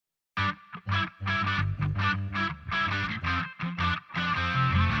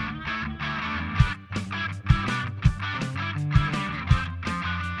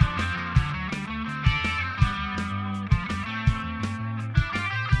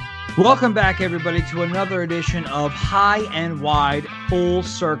Welcome back, everybody, to another edition of High and Wide Full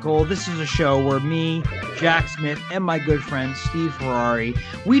Circle. This is a show where me, Jack Smith, and my good friend Steve Ferrari,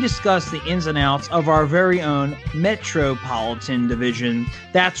 we discuss the ins and outs of our very own Metropolitan Division.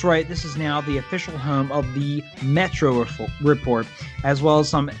 That's right, this is now the official home of the Metro Report, as well as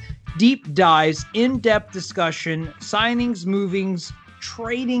some deep dives, in-depth discussion, signings, movings,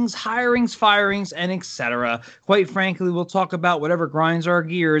 tradings, hirings, firings, and etc. Quite frankly, we'll talk about whatever grinds our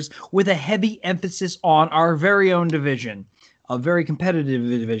gears with a heavy emphasis on our very own division, a very competitive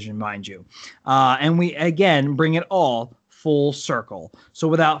division, mind you. And we, again, bring it all full circle. So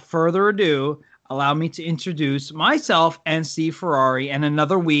without further ado, allow me to introduce myself and Steve Ferrari and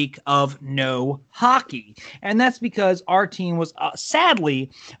another week of no hockey. And that's because our team was sadly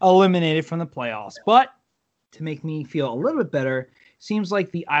eliminated from the playoffs. But to make me feel a little bit better, seems like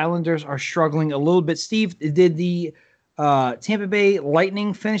the Islanders are struggling a little bit. Steve, did the Tampa Bay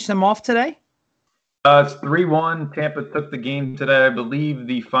Lightning finish them off today? It's 3-1. Tampa took the game today. I believe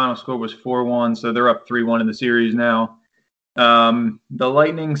the final score was 4-1, so they're up 3-1 in the series now. The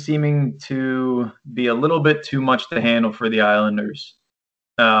Lightning seeming to be a little bit too much to handle for the Islanders.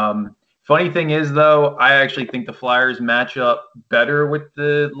 Funny thing is, though, I actually think the Flyers match up better with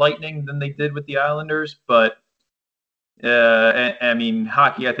the Lightning than they did with the Islanders, but I mean,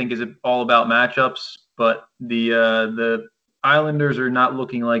 hockey, I think, is all about matchups, but the Islanders are not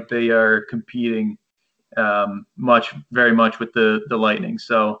looking like they are competing very much with the Lightning.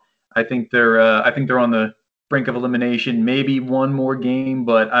 So I think they're on the brink of elimination. Maybe one more game,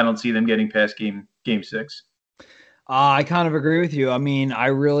 but I don't see them getting past game 6. I kind of agree with you. I mean, I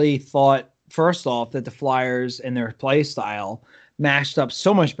really thought, first off, that the Flyers and their play style matched up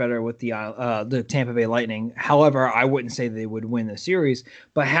so much better with the Tampa Bay Lightning. However, I wouldn't say they would win the series,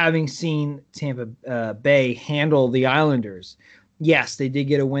 but having seen Tampa Bay handle the Islanders, yes, they did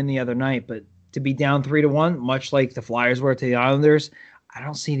get a win the other night, but to be down 3-1, much like the Flyers were to the Islanders, I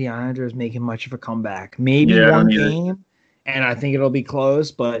don't see the Islanders making much of a comeback. Maybe one game, and I think it'll be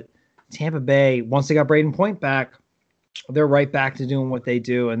close, but Tampa Bay, once they got Braden Point back, they're right back to doing what they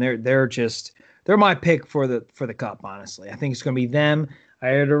do, and they're my pick for the cup, honestly. I think it's going to be them. I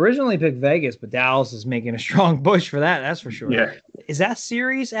had originally picked Vegas, but Dallas is making a strong push for that. That's for sure. Yeah. Is that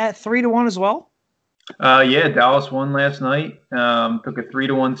series at 3-1 as well? Yeah, Dallas won last night. Took a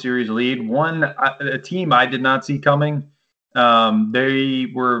 3-1 series lead. A team I did not see coming.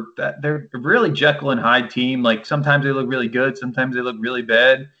 They're a really Jekyll and Hyde team. Like, sometimes they look really good, sometimes they look really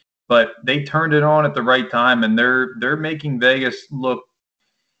bad, but they turned it on at the right time, and they're making Vegas look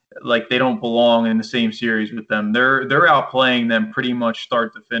like they don't belong in the same series with them. They're outplaying them pretty much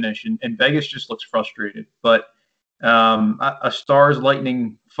start to finish, and Vegas just looks frustrated. But a Stars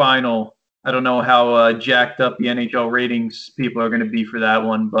Lightning final, I don't know how jacked up the NHL ratings people are going to be for that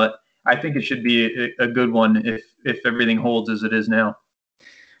one, but I think it should be a good one if everything holds as it is now.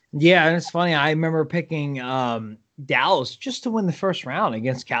 Yeah, and it's funny. I remember picking Dallas just to win the first round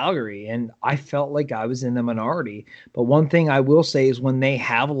against Calgary, and I felt like I was in the minority. But one thing I will say is when they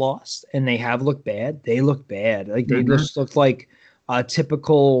have lost and they have looked bad, they look bad. Like they just looked like a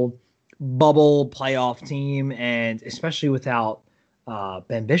typical bubble playoff team, and especially without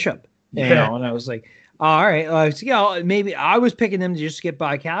Ben Bishop. You know, and I was like, all right, maybe I was picking them to just get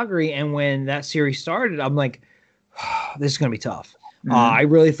by Calgary, and when that series started, I'm like, this is going to be tough. I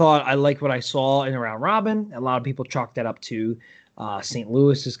really thought I liked what I saw in the round robin. A lot of people chalked that up to St.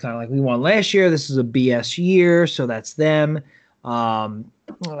 Louis is kind of like, we won last year. This is a BS year, so that's them. Avalanche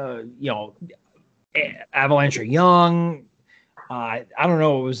are young. I don't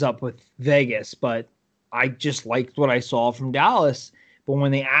know what was up with Vegas, but I just liked what I saw from Dallas. But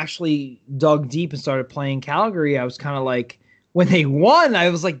when they actually dug deep and started playing Calgary, I was kind of like, when they won,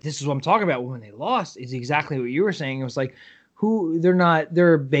 I was like, this is what I'm talking about. When they lost, is exactly what you were saying. It was like,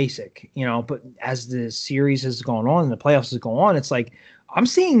 they're basic, but as the series has gone on and the playoffs has gone on, it's like, I'm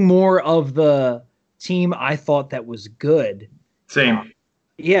seeing more of the team I thought that was good. Same.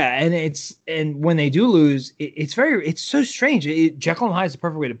 Yeah. And when they do lose, it's so strange. Jekyll and Hyde is the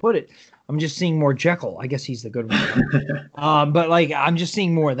perfect way to put it. I'm just seeing more Jekyll. I guess he's the good one. But like, I'm just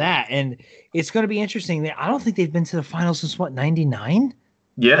seeing more of that. And it's going to be interesting. I don't think they've been to the finals since 99?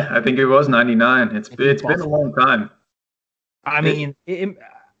 Yeah, I think it was 99. It's been a long time. I mean,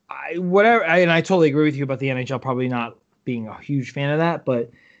 whatever, and I totally agree with you about the NHL probably not being a huge fan of that, but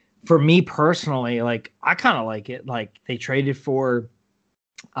for me personally, like, I kind of like it. Like, they traded for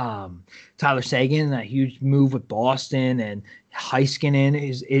Tyler Seguin, that huge move with Boston, and Heiskanen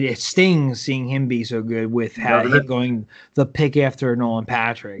it stings seeing him be so good with him going the pick after Nolan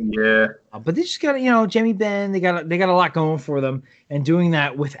Patrick. Yeah, but they just got Jimmy Benn. They got a lot going for them, and doing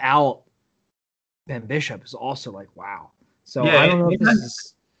that without Ben Bishop is also like wow. So yeah, I don't know if this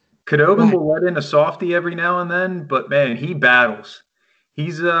is. Khudobin will let in a softie every now and then, but man, he battles.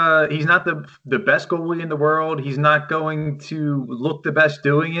 He's not the best goalie in the world. He's not going to look the best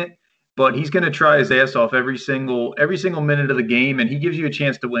doing it, but he's going to try his ass off every single minute of the game, and he gives you a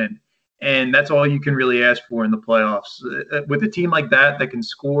chance to win. And that's all you can really ask for in the playoffs. With a team like that can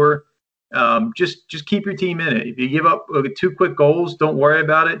score, just keep your team in it. If you give up 2 quick goals, don't worry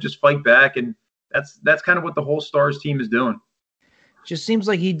about it. Just fight back, and that's kind of what the whole Stars team is doing. Just seems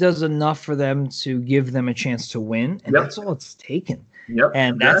like he does enough for them to give them a chance to win, and that's all it's taken. Yep,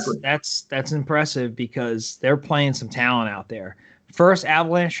 and exactly. that's impressive because they're playing some talent out there. First,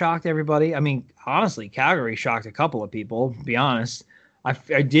 Avalanche shocked everybody. I mean, honestly, Calgary shocked a couple of people, to be honest.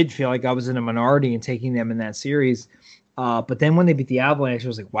 I did feel like I was in a minority in taking them in that series. But then when they beat the Avalanche, it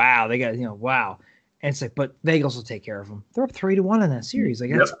was like, wow, they got, wow. And it's like, but Vegas will take care of them. They're up 3-1 in that series.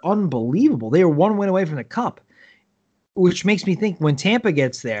 Like, that's unbelievable. They were 1 win away from the Cup, which makes me think when Tampa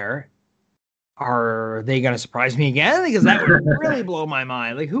gets there, are they going to surprise me again? Because that would really blow my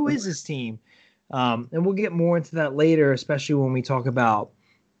mind. Like, who is this team? And we'll get more into that later, especially when we talk about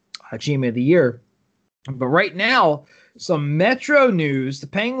GM of the Year. But right now, some Metro news. The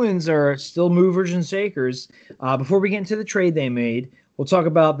Penguins are still movers and shakers. Before we get into the trade they made, we'll talk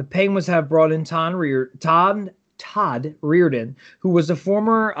about the Penguins have brought in Todd Reirden, who was the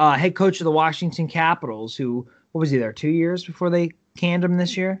former head coach of the Washington Capitals, who, what was he there, 2 years before they canned him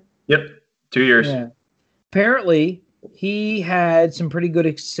this year? Yep. 2 years. Yeah. Apparently, he had some pretty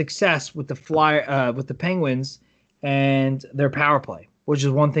good success with the Penguins and their power play, which is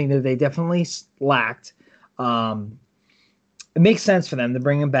one thing that they definitely lacked. It makes sense for them to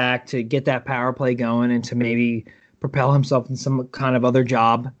bring him back to get that power play going and to maybe propel himself in some kind of other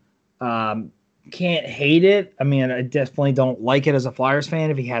job. Can't hate it. I mean, I definitely don't like it as a Flyers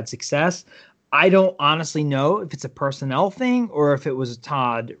fan if he had success. I don't honestly know if it's a personnel thing or if it was a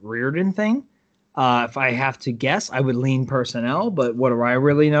Todd Reirden thing. If I have to guess, I would lean personnel, but what do I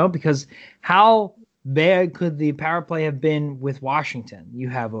really know? Because how bad could the power play have been with Washington? You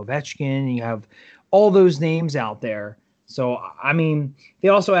have Ovechkin, you have all those names out there. So, I mean, they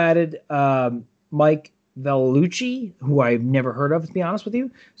also added Mike Vellucci, who I've never heard of, to be honest with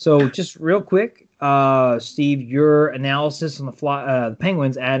you. So just real quick, Steve, your analysis on the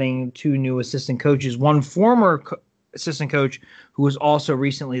Penguins adding 2 new assistant coaches, one former assistant coach who was also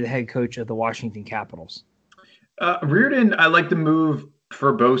recently the head coach of the Washington Capitals. Reirden, I like the move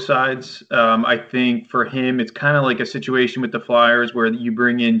for both sides. I think for him, it's kind of like a situation with the Flyers where you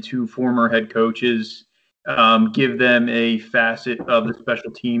bring in 2 former head coaches, give them a facet of the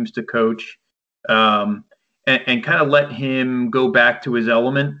special teams to coach, and kind of let him go back to his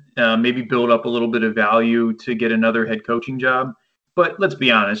element, maybe build up a little bit of value to get another head coaching job. But let's be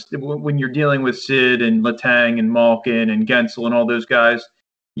honest, when you're dealing with Sid and Letang and Malkin and Gensel and all those guys,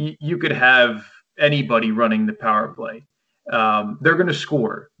 you could have anybody running the power play. They're going to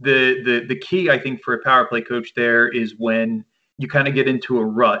score. The key, I think, for a power play coach there is when you kind of get into a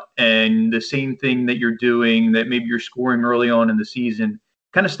rut and the same thing that you're doing that maybe you're scoring early on in the season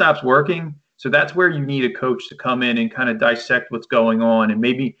kind of stops working. So that's where you need a coach to come in and kind of dissect what's going on. And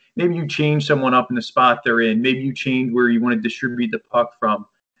maybe you change someone up in the spot they're in. Maybe you change where you want to distribute the puck from.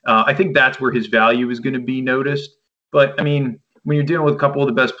 I think that's where his value is going to be noticed. But, I mean, when you're dealing with a couple of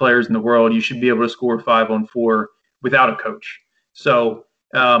the best players in the world, you should be able to score 5-on-4 without a coach. So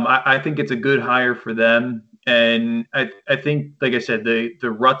I think it's a good hire for them. And I think, like I said, the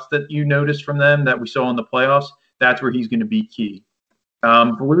ruts that you noticed from them that we saw in the playoffs, that's where he's going to be key.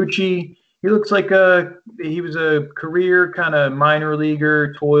 Vellucci, he looks like he was a career kind of minor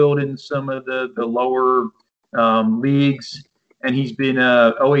leaguer, toiled in some of the lower leagues, and he's been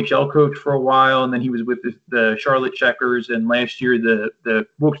a OHL coach for a while, and then he was with the Charlotte Checkers, and last year the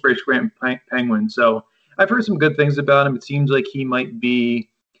Wilkes-Barre Scranton Penguins. So I've heard some good things about him. It seems like he might be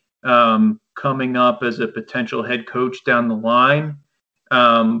coming up as a potential head coach down the line,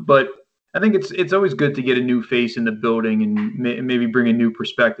 but I think it's always good to get a new face in the building and maybe bring a new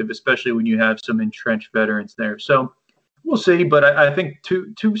perspective, especially when you have some entrenched veterans there. So we'll see, but I think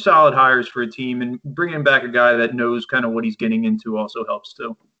two solid hires for a team, and bringing back a guy that knows kind of what he's getting into also helps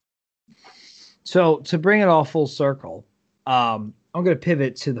too. So to bring it all full circle, I'm going to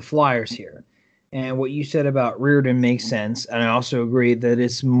pivot to the Flyers here. And what you said about Reirden makes sense, and I also agree that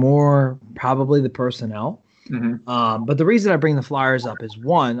it's more probably the personnel. But the reason I bring the Flyers up is,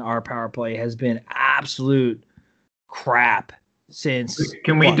 one, our power play has been absolute crap since.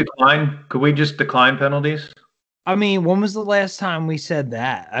 Can we decline? Could we just decline penalties? I mean, when was the last time we said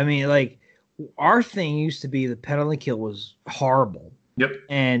that? I mean, like, our thing used to be the penalty kill was horrible. Yep.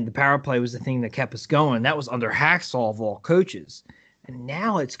 And the power play was the thing that kept us going. That was under Hacksaw of all coaches. And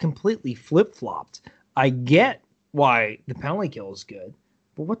now it's completely flip-flopped. I get why the penalty kill is good,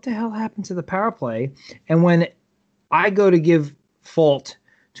 but what the hell happened to the power play? And when I go to give fault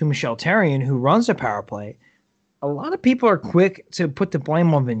to Michel Therrien, who runs the power play, a lot of people are quick to put the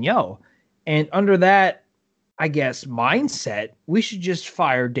blame on Vigneault. And under that, I guess, mindset, we should just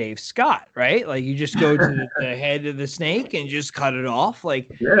fire Dave Scott, right? Like, you just go to the head of the snake and just cut it off.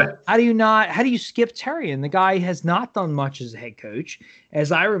 Like, yeah. How do you skip Therrien? The guy has not done much as a head coach.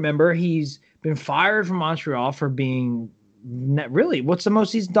 As I remember, he's been fired from Montreal for being really, what's the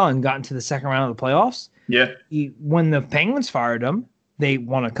most he's done? Gotten to the second round of the playoffs? Yeah. When the Penguins fired him, they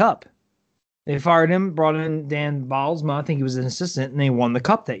won a cup. They fired him, brought in Dan Bylsma. I think he was an assistant, and they won the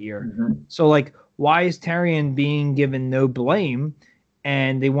cup that year. So, like, why is Therrien being given no blame,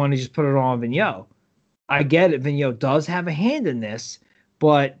 and they want to just put it on Vigneault? I get it. Vigneault does have a hand in this,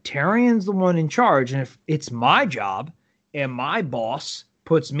 but Terrien's the one in charge. And if it's my job and my boss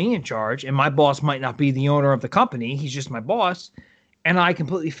puts me in charge, and my boss might not be the owner of the company, he's just my boss, and I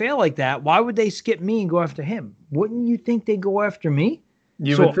completely fail like that, why would they skip me and go after him? Wouldn't you think they go after me?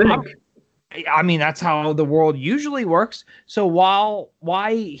 You would think. I mean, that's how the world usually works. So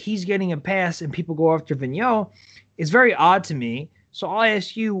why he's getting a pass and people go after Vigneault is very odd to me. So I'll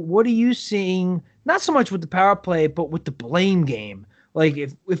ask you, what are you seeing, not so much with the power play, but with the blame game? Like,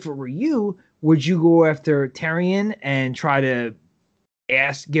 if it were you, would you go after Therrien and try to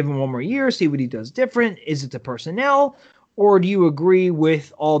give him one more year, see what he does different? Is it the personnel, or do you agree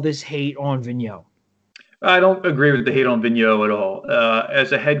with all this hate on Vigneault? I don't agree with the hate on Vigneault at all.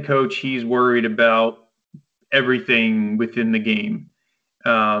 As a head coach, he's worried about everything within the game.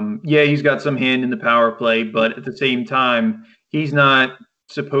 Yeah, he's got some hand in the power play, but at the same time, he's not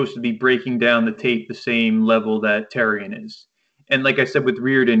supposed to be breaking down the tape the same level that Therrien is. And like I said with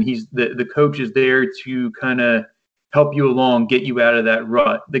Reardon, he's the coach is there to kind of help you along, get you out of that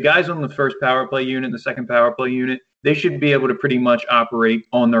rut. The guys on the first power play unit, the second power play unit, they should be able to pretty much operate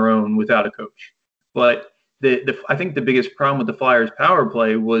on their own without a coach. But I think the biggest problem with the Flyers power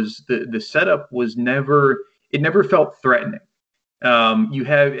play was the setup was never felt threatening. You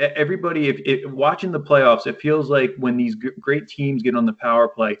have everybody, if watching the playoffs, it feels like when these great teams get on the power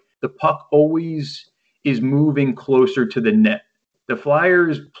play, the puck always is moving closer to the net. The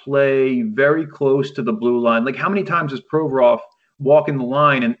Flyers play very close to the blue line. Like, how many times does Provorov walking the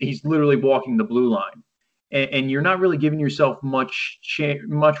line and he's literally walking the blue line? And you're not really giving yourself much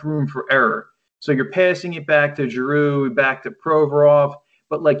room for error. So you're passing it back to Giroux, back to Provorov,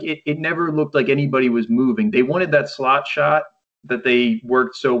 but like it never looked like anybody was moving. They wanted that slot shot that they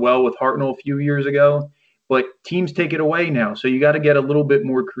worked so well with Hartnell a few years ago, but teams take it away now. So you got to get a little bit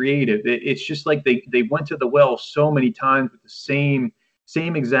more creative. It's just like they went to the well so many times with the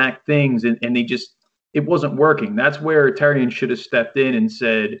same exact things, and it wasn't working. That's where Therrien should have stepped in and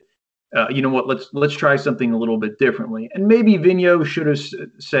said, you know what, let's try something a little bit differently. And maybe Vigneault should have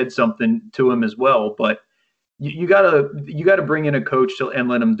said something to him as well, but you gotta bring in a coach and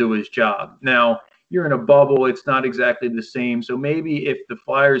let him do his job. Now, you're in a bubble, it's not exactly the same. So maybe if the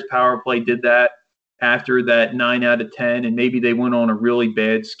Flyers power play did that after that 9 out of 10, and maybe they went on a really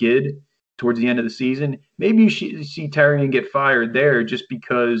bad skid towards the end of the season, maybe you should see Therrien get fired there just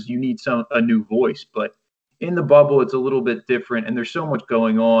because you need a new voice. But in the bubble, it's a little bit different, and there's so much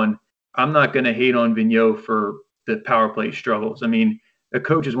going on. I'm not going to hate on Vigneault for the power play struggles. I mean, a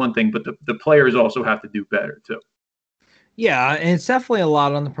coach is one thing, but the players also have to do better too. Yeah, and it's definitely a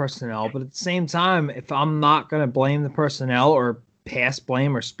lot on the personnel. But at the same time, if I'm not going to blame the personnel or pass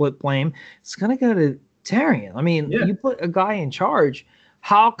blame or split blame, it's going to go to Therrien. I mean, You put a guy in charge.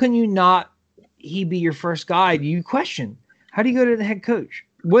 How can you not he be your first guy? You question. How do you go to the head coach?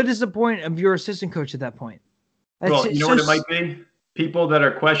 What is the point of your assistant coach at that point? Well, you know what it might be? People that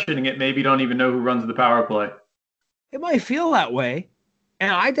are questioning it maybe don't even know who runs the power play. It might feel that way.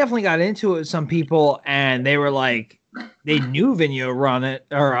 And I definitely got into it with some people, and they were like, they knew Vigneault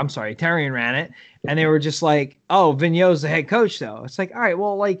Therrien ran it, and they were just like, oh, Vigneault's the head coach, though. It's like, all right,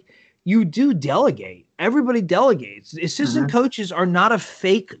 well, like, you do delegate. Everybody delegates. Assistant coaches are not a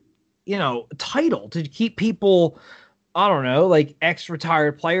fake, title to keep people I don't know, like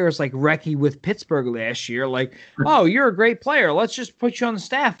ex-retired players like Recchi with Pittsburgh last year. Like, oh, you're a great player. Let's just put you on the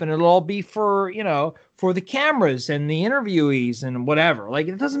staff, and it'll all be for for the cameras and the interviewees and whatever. Like,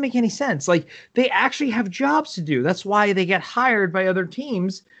 it doesn't make any sense. Like, they actually have jobs to do. That's why they get hired by other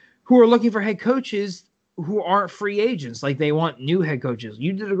teams who are looking for head coaches who aren't free agents. Like, they want new head coaches.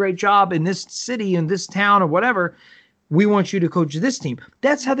 You did a great job in this city, in this town, or whatever. We want you to coach this team.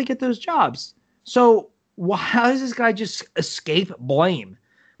 That's how they get those jobs. So how does this guy just escape blame?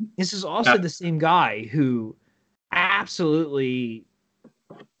 This is also the same guy who absolutely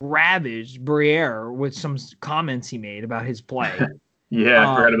ravaged Briere with some comments he made about his play. Yeah,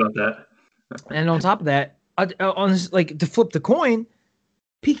 I forgot about that. And on top of that, on this, like, to flip the coin,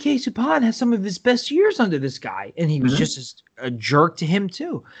 PK Subban has some of his best years under this guy, and he was just a jerk to him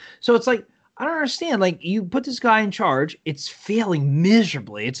too. So it's like, I don't understand. Like, you put this guy in charge, it's failing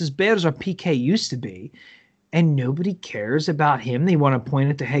miserably. It's as bad as our PK used to be, and nobody cares about him. They want to point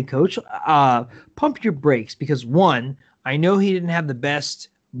at the head coach. Pump your brakes, because one, I know he didn't have the best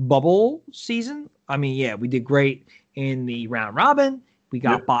bubble season. I mean, yeah, we did great in the round robin. We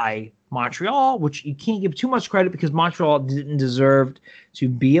got by Montreal, which you can't give too much credit because Montreal didn't deserve to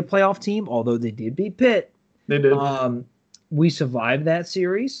be a playoff team, although they did beat Pitt. They did. We survived that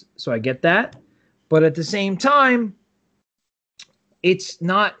series, so I get that. But at the same time, it's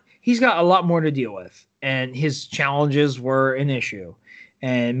not – he's got a lot more to deal with, and his challenges were an issue.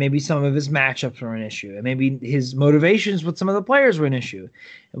 And maybe some of his matchups were an issue. And maybe his motivations with some of the players were an issue.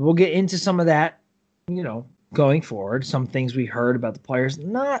 And we'll get into some of that, going forward. Some things we heard about the players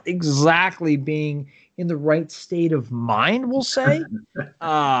not exactly being in the right state of mind, we'll say.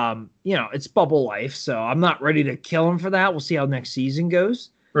 It's bubble life, so I'm not ready to kill him for that. We'll see how next season goes.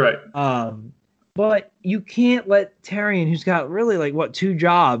 Right. But you can't let Therrien, who's got really, like, what, 2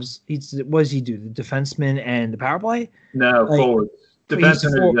 jobs. What does he do? The defenseman and the power play? No, forwards.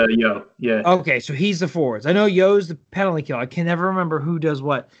 Defenseman is Yo. Yeah. Okay, so he's the forwards. I know Yo's the penalty kill. I can never remember who does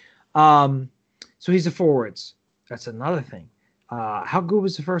what. So he's the forwards. That's another thing. How good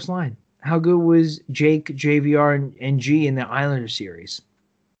was the first line? How good was Jake, JVR, and G in the Islander series?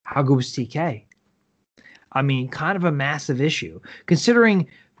 How good was TK? I mean, kind of a massive issue. Considering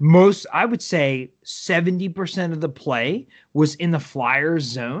I would say 70% of the play was in the Flyers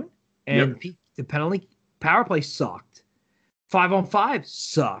zone, and the penalty power play sucked. 5-on-5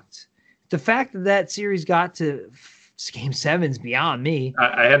 sucked. The fact that series got to Game 7 is beyond me.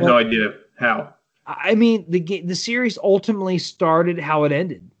 I have no idea how. I mean, the series ultimately started how it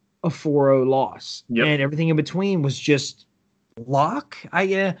ended, a 4-0 loss. And everything in between was just luck.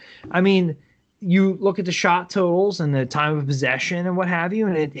 I mean, you look at the shot totals and the time of possession and what have you,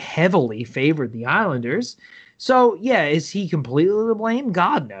 and it heavily favored the Islanders. So, yeah, is he completely to blame?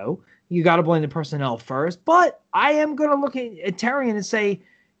 God, no. You got to blame the personnel first. But I am going to look at Therrien and say,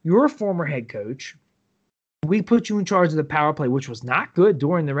 you're a former head coach. We put you in charge of the power play, which was not good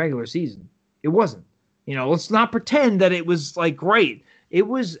during the regular season. It wasn't. Let's not pretend that it was, like, great. It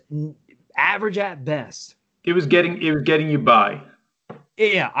was average at best. It was getting you by.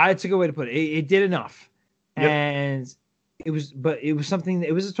 Yeah, that's a good way to put it. It did enough. And it was something,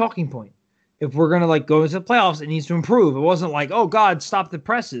 it was a talking point. If we're going to, like, go into the playoffs, it needs to improve. It wasn't like, oh, God, stop the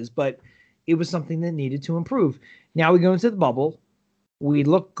presses. But it was something that needed to improve. Now we go into the bubble. We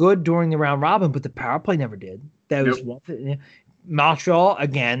look good during the round robin, but the power play never did. That was one thing. Montreal,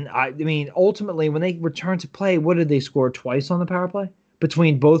 again, I mean, ultimately, when they returned to play, what did they score twice on the power play?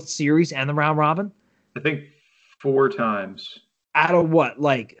 Between both series and the round robin? I think 4 times. Out of what,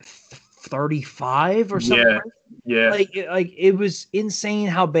 like 35 or something? Yeah. Like it was insane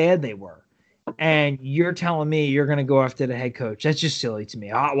how bad they were. And you're telling me you're going to go after the head coach. That's just silly to me.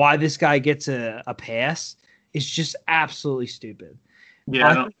 Why this guy gets a pass is just absolutely stupid.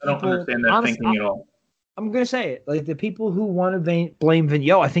 Yeah, I don't understand that thinking at all. I'm going to say it. Like, the people who want to blame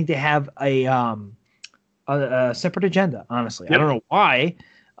Vigneault, I think they have a separate agenda, honestly. I don't know why.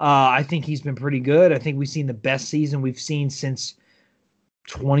 I think he's been pretty good. I think we've seen the best season we've seen since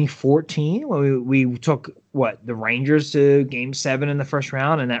 2014 when we took the Rangers to Game 7 in the first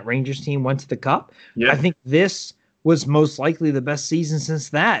round, and that Rangers team went to the Cup. I think this was most likely the best season since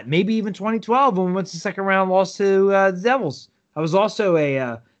that. Maybe even 2012 when we went to the second round, lost to the Devils. That was also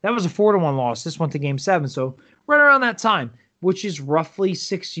that was a 4-1 loss. This went to Game 7, so right around that time, which is roughly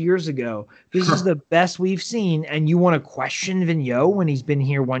 6 years ago. This is the best we've seen, and you want to question Vigneault when he's been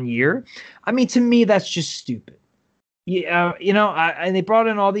here 1 year? I mean, to me, that's just stupid. Yeah, and they brought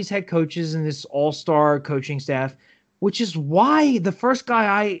in all these head coaches and this all-star coaching staff, which is why the first guy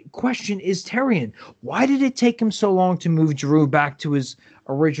I question is Therrien. Why did it take him so long to move Giroux back to his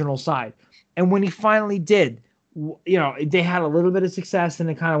original side? And when he finally did, they had a little bit of success and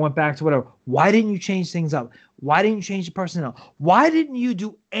it kind of went back to whatever. Why didn't you change things up? Why didn't you change the personnel? Why didn't you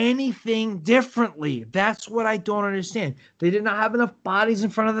do anything differently? That's what I don't understand. They did not have enough bodies in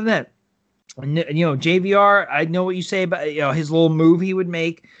front of the net. And, JVR, I know what you say about, his little move he would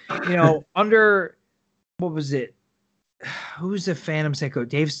make, under, what was it? Who's the Phantom Psycho?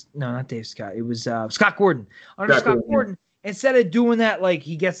 Not Dave Scott. It was Scott Gordon. Under Scott Gordon, instead of doing that, like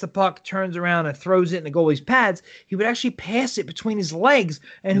he gets the puck, turns around, and throws it in the goalie's pads, he would actually pass it between his legs,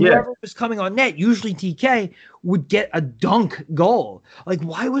 and whoever was coming on net, usually TK, would get a dunk goal. Like,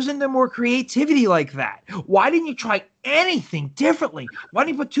 why wasn't there more creativity like that? Why didn't you try anything differently? Why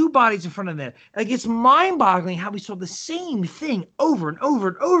didn't you put two bodies in front of that? Like, it's mind-boggling how we saw the same thing over and over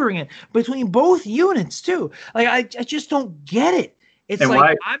and over again between both units, too. Like, I just don't get it. It's and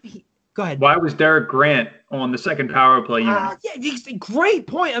like, go ahead. Why was Derek Grant on the second power play unit? Yeah, great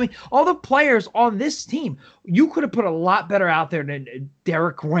point. I mean, all the players on this team, you could have put a lot better out there than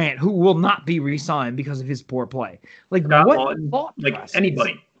Derek Grant, who will not be re-signed because of his poor play. Like,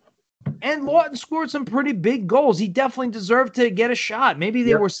 anybody. And Lawton scored some pretty big goals. He definitely deserved to get a shot. Maybe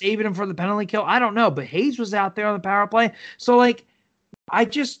they were saving him for the penalty kill. I don't know. But Hayes was out there on the power play. So, like, I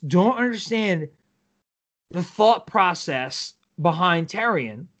just don't understand the thought process behind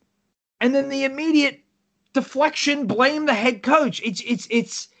Therrien. And then the immediate deflection, blame the head coach.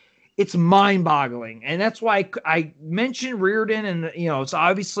 It's mind-boggling. And that's why I mentioned Reardon, and it's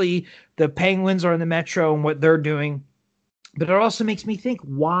obviously the Penguins are in the Metro and what they're doing. But it also makes me think,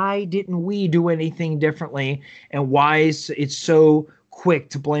 why didn't we do anything differently? And why is it so quick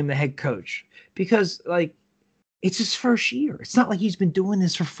to blame the head coach? Because, like, it's his first year. It's not like he's been doing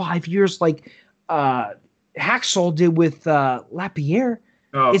this for 5 years like Hacksaw did with Lapierre.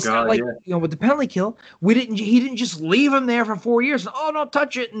 Oh, it's not like, with the penalty kill, he didn't just leave him there for 4 years. And, don't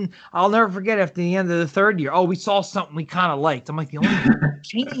touch it. And I'll never forget after the end of the third year, we saw something we kind of liked. I'm like, the only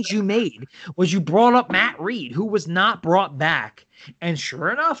change you made was you brought up Matt Reed, who was not brought back. And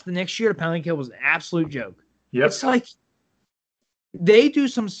sure enough, the next year, the penalty kill was an absolute joke. Yep. It's like they do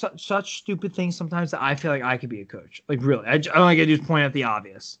some such stupid things sometimes that I feel like I could be a coach. Like, really. I don't like to just point out the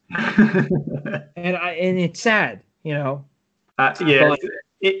obvious. and it's sad,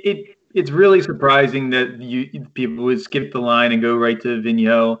 It's really surprising that people would skip the line and go right to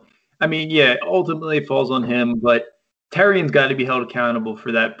Vigneault. I mean, ultimately it falls on him, but Therrien's got to be held accountable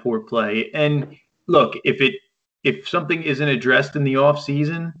for that poor play. And look, if something isn't addressed in the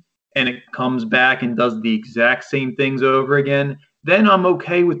offseason and it comes back and does the exact same things over again, then I'm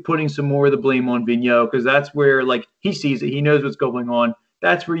okay with putting some more of the blame on Vigneault, because that's where, like, he sees it, he knows what's going on.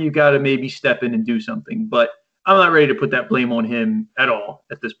 That's where you got to maybe step in and do something. But I'm not ready to put that blame on him at all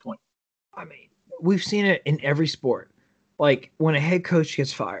at this point. I mean, we've seen it in every sport. Like, when a head coach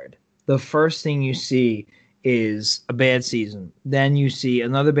gets fired, the first thing you see is a bad season. Then you see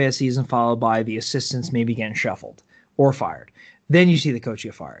another bad season followed by the assistants maybe getting shuffled or fired. Then you see the coach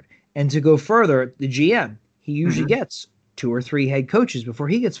get fired. And to go further, the GM, he usually gets 2 or 3 head coaches before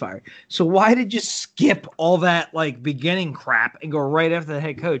he gets fired. So why did you skip all that, like, beginning crap and go right after the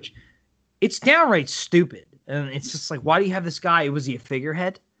head coach? It's downright stupid. And it's just like, why do you have this guy? Was he a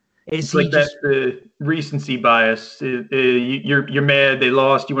figurehead? It's like that's the recency bias. You're mad they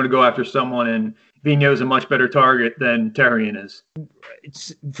lost. You want to go after someone, and Vigneault's a much better target than Therrien is.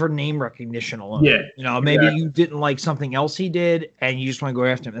 It's for name recognition alone. Yeah, maybe you didn't like something else he did, and you just want to go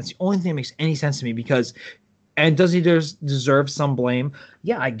after him. That's the only thing that makes any sense to me. Because, and does he deserve some blame?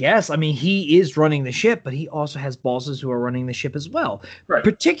 Yeah, I guess. I mean, he is running the ship, but he also has bosses who are running the ship as well. Right.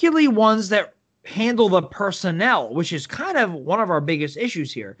 Particularly ones that handle the personnel, which is kind of one of our biggest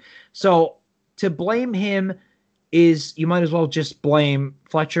issues here. So to blame him is, you might as well just blame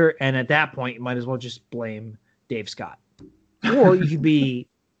Fletcher, and at that point you might as well just blame Dave Scott. Or you could be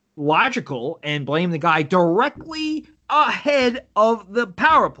logical and blame the guy directly ahead of the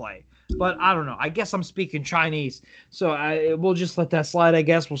power play. But I don't know. I guess I'm speaking Chinese, so we'll just let that slide, I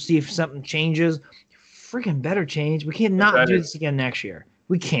guess. We'll see if something changes. Freaking better change. We cannot do this again next year.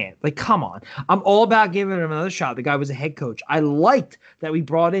 We can't. Like, come on. I'm all about giving him another shot. The guy was a head coach. I liked that we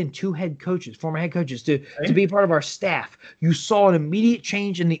brought in 2 head coaches, former head coaches, to be part of our staff. You saw an immediate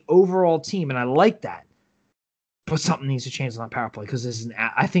change in the overall team, and I like that. But something needs to change on that power play, because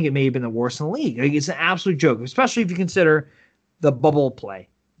I think it may have been the worst in the league. Like, it's an absolute joke, especially if you consider the bubble play.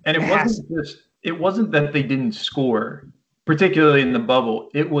 And it wasn't that they didn't score, particularly in the bubble.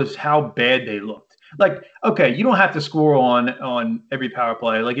 It was how bad they looked. Like, okay, you don't have to score on every power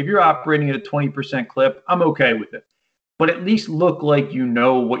play. Like, if you're operating at a 20% clip, I'm okay with it. But at least look like you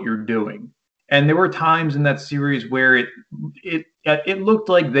know what you're doing. And there were times in that series where it looked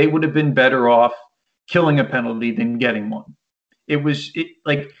like they would have been better off killing a penalty than getting one.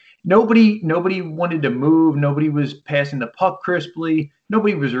 Like nobody wanted to move. Nobody was passing the puck crisply.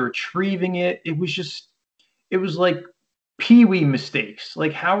 Nobody was retrieving it. It was like peewee mistakes.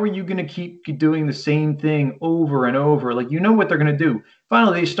 Like, how are you going to keep doing the same thing over and over? Like, you know what they're going to do.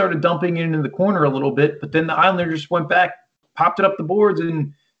 Finally, they started dumping it into the corner a little bit, but then the Islanders just went back, popped it up the boards,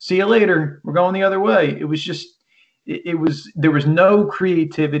 and see you later. We're going the other way. It was just, there was no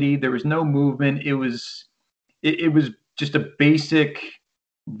creativity. There was no movement. It was just a basic,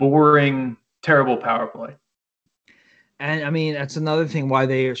 boring, terrible power play. And I mean, that's another thing why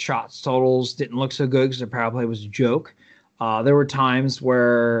their shots totals didn't look so good, because their power play was a joke. There were times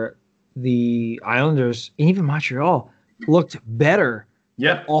where the Islanders, and even Montreal, looked better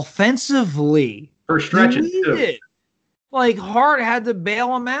offensively for stretches too. Like, Hart had to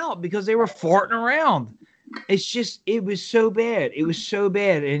bail them out because they were farting around. It was so bad. It was so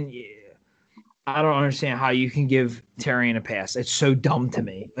bad. And I don't understand how you can give Therrien a pass. It's so dumb to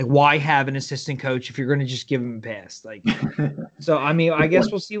me. Like, why have an assistant coach if you're going to just give him a pass? Like, so, I mean, I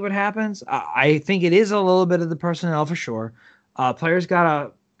guess we'll see what happens. I think it is a little bit of the personnel for sure. Players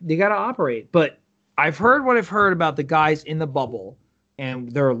gotta operate. But I've heard what I've heard about the guys in the bubble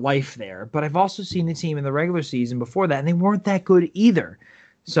and their life there. But I've also seen the team in the regular season before that, and they weren't that good either.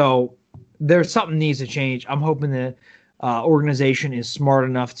 So there's something needs to change. I'm hoping the organization is smart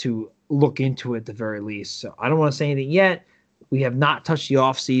enough to look into it at the very least. So I don't want to say anything yet. We have not touched the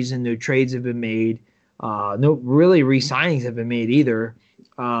offseason. No trades have been made. No really re-signings have been made either.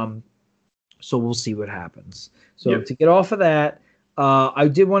 So we'll see what happens. So to get off of that, I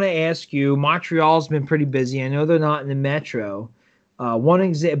did want to ask you, Montreal's been pretty busy. I know they're not in the Metro.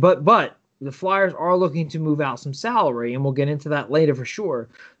 But the Flyers are looking to move out some salary, and we'll get into that later for sure.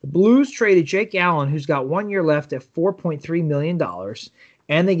 The Blues traded Jake Allen, who's got 1 year left at $4.3 million,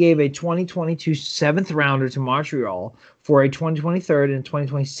 and they gave a 2022 seventh rounder to Montreal for a 2023 and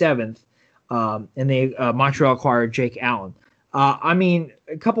 2027. And they Montreal acquired Jake Allen. I mean,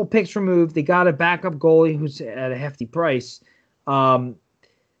 a couple picks removed. They got a backup goalie who's at a hefty price. I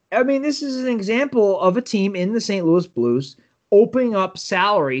mean, this is an example of a team in the St. Louis Blues opening up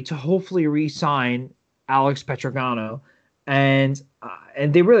salary to hopefully re-sign Alex Pietrangelo, and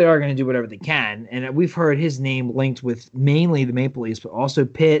they really are going to do whatever they can. And we've heard his name linked with mainly the Maple Leafs, but also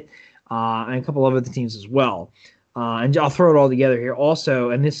Pitt and a couple of other teams as well. And I'll throw it all together here. Also,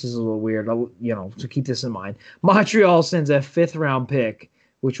 and this is a little weird, so keep this in mind. Montreal sends a 5th round pick,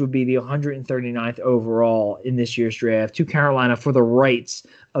 which would be the 139th overall in this year's draft, to Carolina for the rights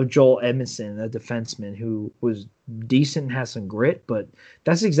of Joel Edmondson, a defenseman who was decent and has some grit, but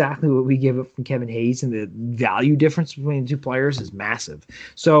that's exactly what we give up from Kevin Hayes, and the value difference between the two players is massive.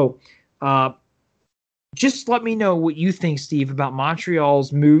 So just let me know what you think, Steve, about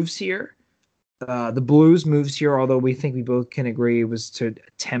Montreal's moves here. The Blues moves here, although we think we both can agree, was to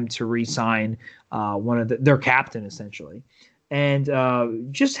attempt to re-sign one of their captain, essentially. And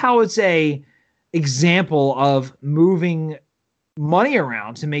just how it's a example of moving money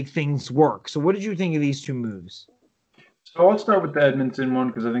around to make things work. So what did you think of these two moves? So I'll start with the Edmondson one,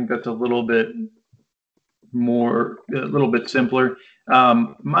 because I think that's a little bit simpler.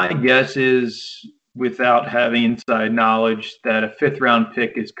 My guess is, without having inside knowledge, that a 5th round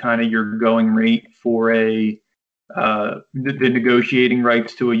pick is kind of your going rate for the negotiating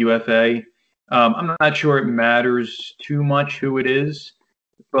rights to a UFA. I'm not sure it matters too much who it is,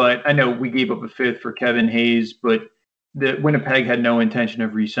 but I know we gave up a 5th for Kevin Hayes, but the Winnipeg had no intention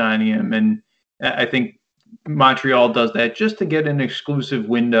of re-signing him. And I think Montreal does that just to get an exclusive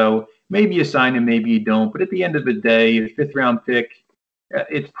window. Maybe you sign him, maybe you don't. But at the end of the day, a 5th round pick,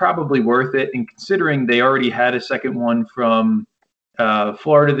 it's probably worth it. And considering they already had a second one from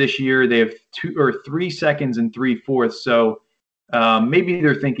Florida this year, they have 2 or 3 seconds and 3/4. So maybe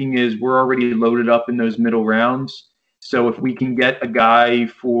their thinking is, we're already loaded up in those middle rounds. So if we can get a guy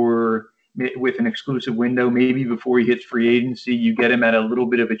with an exclusive window, maybe before he hits free agency, you get him at a little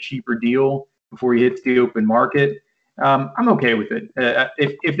bit of a cheaper deal before he hits the open market. I'm okay with it.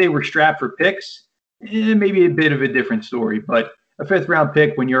 If they were strapped for picks, maybe a bit of a different story. But a 5th round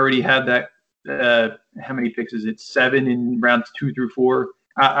pick, when you already have that, how many picks is it? 7 in rounds 2 through 4.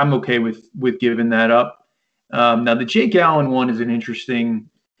 I'm okay with giving that up. Now, the Jake Allen one is an interesting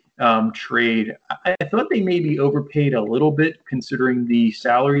trade. I thought they maybe overpaid a little bit considering the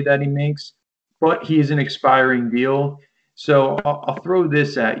salary that he makes, but he is an expiring deal. So I'll throw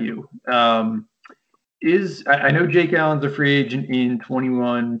this at you. I know Jake Allen's a free agent in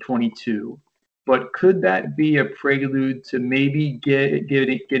 21-22, but could that be a prelude to maybe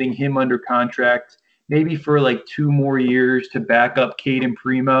getting him under contract, maybe for like 2 more years to back up Cade and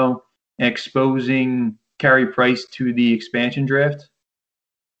Primo? exposing Carey Price to the expansion draft.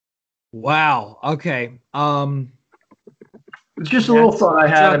 Wow. Okay. It's just a little thought I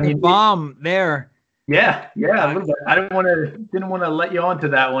had. I mean, bomb there. Yeah, a little bit. I didn't want to let you on to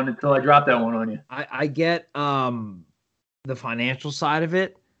that one until I dropped that one on you. I get the financial side of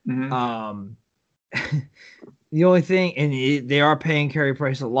it. Mm-hmm. The only thing, and they are paying Carey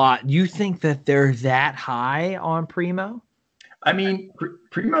Price a lot. You think that they're that high on Primo? I mean,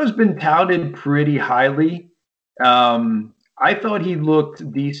 Primo's been touted pretty highly. I thought he looked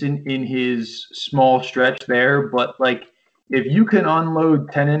decent in his small stretch there, but like if you can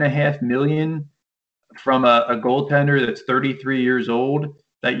unload $10.5 million from a goaltender that's 33 years old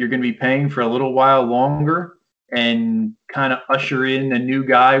that you're going to be paying for a little while longer and kind of usher in a new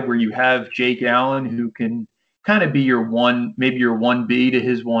guy where you have Jake Allen who can kind of be your maybe your 1B to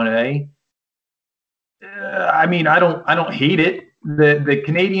his 1A. I mean, I don't hate it. The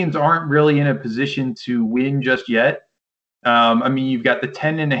Canadians aren't really in a position to win just yet. I mean, you've got the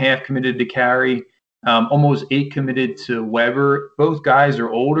 10.5 committed to Carey, almost 8 committed to Weber. Both guys are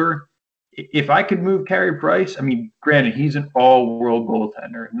older. If I could move Carey Price, I mean, granted, he's an all-world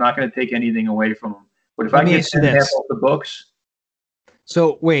goaltender. I'm not going to take anything away from him. But if I can get 10.5 off the books.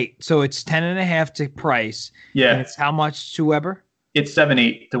 So wait, so it's 10.5 to Price. Yeah. And it's how much to Weber? It's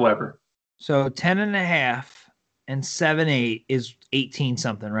 7.8 to Weber. So 10.5 and 7.8 is 18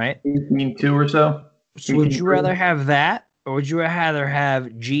 something, right? 18.2 or so. So would you rather have that, or would you rather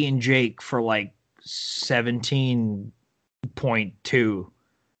have G and Jake for like 17.2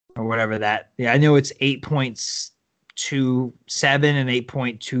 or whatever that? Yeah, I know it's 8.27 and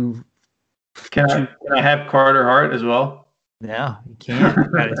 8.2. Can I have Carter Hart as well? No, you can't. You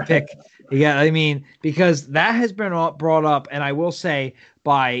got to pick. I mean, because that has been brought up, and I will say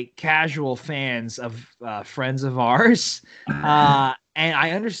by casual fans of friends of ours, and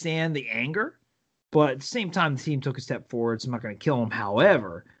I understand the anger, but at the same time, the team took a step forward, so I'm not going to kill him.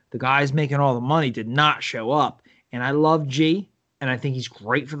 However, the guys making all the money did not show up, and I love G, and I think he's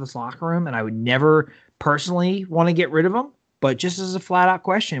great for this locker room, and I would never personally want to get rid of him. But just as a flat-out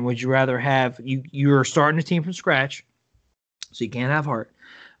question, would you rather have you're starting a team from scratch, so you can't have Hart,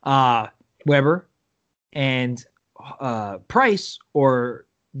 Weber, and Price, or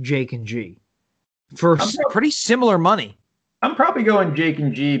Jake and G for pretty similar money? I'm probably going Jake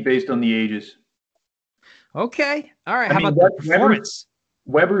and G based on the ages. Okay. All right. How about the performance?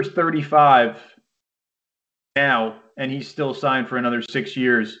 Weber's 35 now, and he's still signed for another 6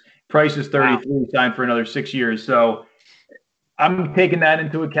 years. Price is 33, signed for another 6 years. So I'm taking that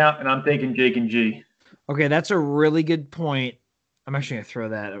into account, and I'm taking Jake and G. Okay, that's a really good point. I'm actually going to throw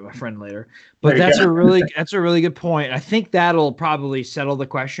that at my friend later. But that's a really good point. I think that'll probably settle the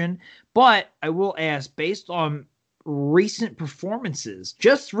question. But I will ask, based on recent performances,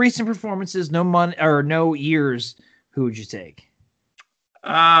 just recent performances, no money or no years, who would you take?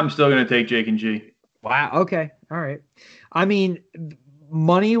 I'm still going to take Jake and G. Wow. Okay. All right. I mean,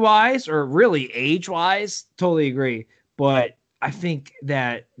 money wise, or really age wise, totally agree. But I think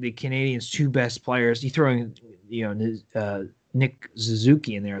that the Canadians' two best players, you throw in, Nick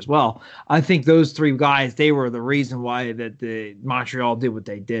Suzuki in there as well. I think those three guys, they were the reason why that the Montreal did what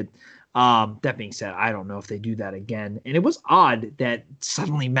they did. That being said, I don't know if they do that again. And it was odd that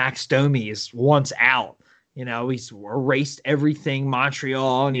suddenly Max Domi is once out. He's erased everything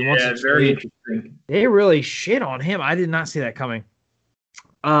Montreal, and he wants to. Very interesting. They really shit on him. I did not see that coming.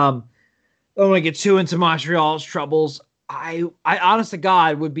 I don't want to get too into Montreal's troubles. I honest to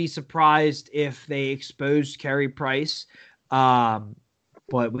God would be surprised if they exposed Carey Price.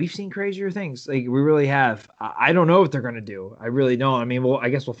 But we've seen crazier things. Like, we really have. I don't know what they're going to do. I really don't. I mean, I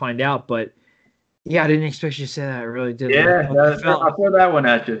guess we'll find out. But yeah, I didn't expect you to say that. I really did. Yeah, I'll throw that one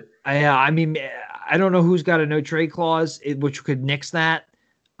at you. I mean, I don't know who's got a no trade clause, which could nix that.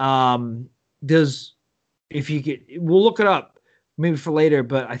 We'll look it up maybe for later.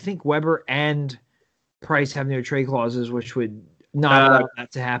 But I think Weber and Price have no trade clauses, which would not allow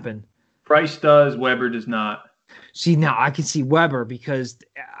that to happen. Price does. Weber does not. See, now I can see Weber, because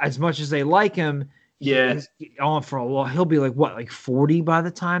as much as they like him, he's on for a while. He'll be like 40 by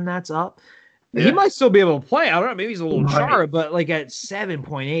the time that's up. Yeah. He might still be able to play. I don't know. Maybe he's a little charred, but like at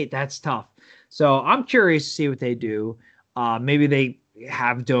 7.8, that's tough. So I'm curious to see what they do. Maybe they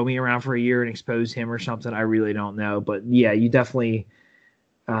have Domi around for a year and expose him or something. I really don't know. But yeah, you definitely.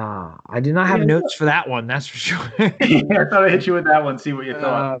 I did not have notes for that one. That's for sure. I thought I'd hit you with that one. See what you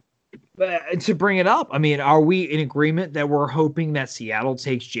thought. But to bring it up, I mean, are we in agreement that we're hoping that Seattle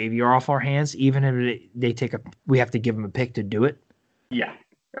takes JVR off our hands, even if we have to give them a pick to do it? Yeah,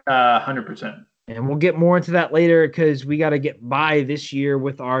 100%. And we'll get more into that later because we got to get by this year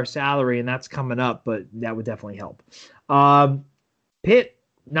with our salary, and that's coming up, but that would definitely help. Pitt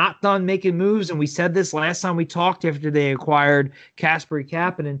not done making moves, and we said this last time we talked after they acquired Kasperi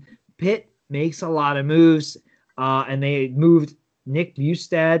Kapanen. Pitt makes a lot of moves, and they moved Nick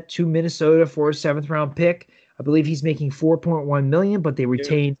Bjugstad to Minnesota for a 7th-round pick. I believe he's making $4.1 million, but they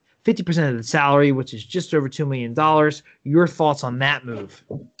retained 50% of the salary, which is just over $2 million. Your thoughts on that move?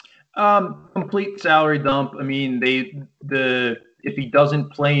 Complete salary dump. I mean, if he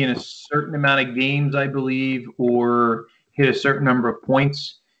doesn't play in a certain amount of games, I believe, or hit a certain number of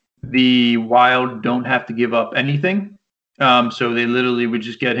points, the Wild don't have to give up anything. So they literally would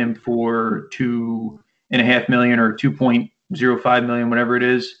just get him for $2.5 million or $2.05 million, whatever it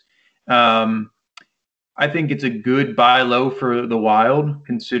is. I think it's a good buy low for the Wild,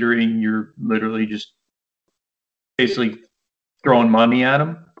 considering you're literally just basically throwing money at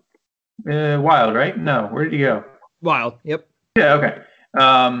him. Wild, right? No, where did he go? Wild, yep. Yeah, okay.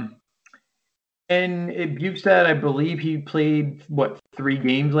 And Bjugstad, I believe he played, 3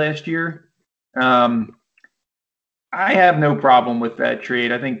 games last year? I have no problem with that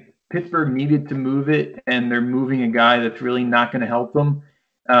trade. I think Pittsburgh needed to move it, and they're moving a guy that's really not going to help them.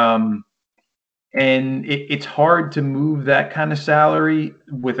 And it's hard to move that kind of salary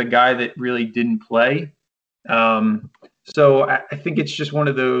with a guy that really didn't play. So I think it's just one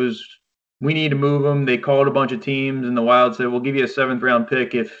of those, we need to move him. They called a bunch of teams, and the Wild said, we'll give you a 7th-round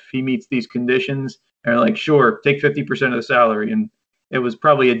pick if he meets these conditions. And they're like, sure, take 50% of the salary. And it was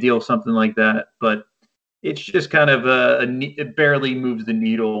probably a deal, something like that. But it's just kind of it barely moves the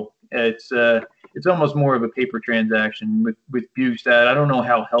needle. It's almost more of a paper transaction with Bjugstad. I don't know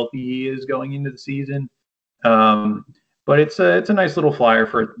how healthy he is going into the season, but it's a nice little flyer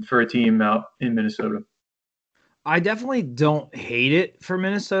for a team out in Minnesota. I definitely don't hate it for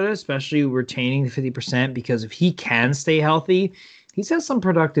Minnesota, especially retaining the 50%, because if he can stay healthy, he's had some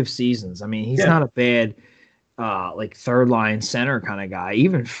productive seasons. I mean, he's not a bad like 3rd-line center kind of guy,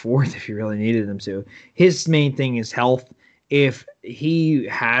 even 4th if you really needed him to. His main thing is health. If he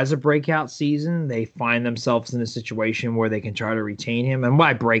has a breakout season, they find themselves in a situation where they can try to retain him. And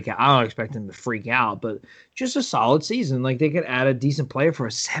by breakout, I don't expect him to freak out, but just a solid season. Like, they could add a decent player for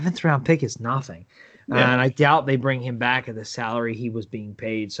a 7th-round pick is nothing. Yeah. And I doubt they bring him back at the salary he was being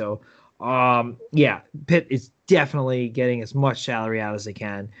paid. So, Pitt is definitely getting as much salary out as they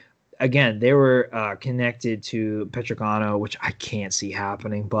can. Again, they were connected to Petragano, which I can't see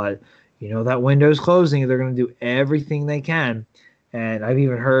happening, but that window's closing. They're going to do everything they can. And I've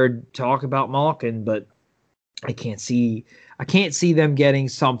even heard talk about Malkin, but I can't see them getting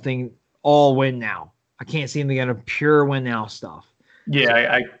something all win now. I can't see them getting a pure win now stuff.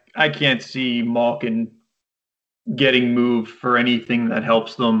 Yeah, so, I can't see Malkin getting moved for anything that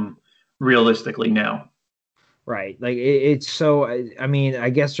helps them realistically now. Right. Like it's so, I mean, I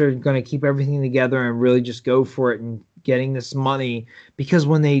guess they're going to keep everything together and really just go for it and getting this money, because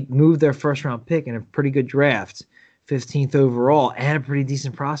when they moved their 1st-round pick in a pretty good draft, 15th overall, and a pretty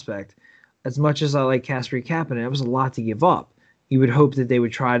decent prospect, as much as I like Kasperi Kapanen, it was a lot to give up. You would hope that they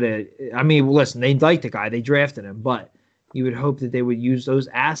would try to, I mean, listen, they like the guy, they drafted him, but you would hope that they would use those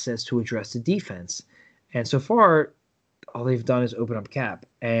assets to address the defense. And so far, all they've done is open up cap.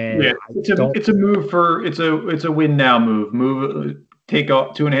 And it's a move for it's a win now move. Take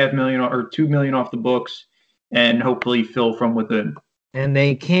off $2.5 million or $2 million off the books, and hopefully fill from within. And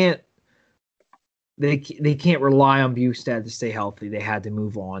they can't rely on Bjugstad to stay healthy. They had to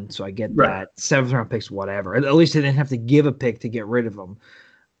move on. So I get that. 7th-round picks, whatever. At least they didn't have to give a pick to get rid of them.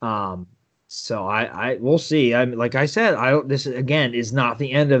 So we'll see. Like I said, this again is not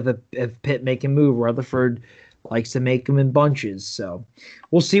the end of Pitt making move. Rutherford likes to make them in bunches. So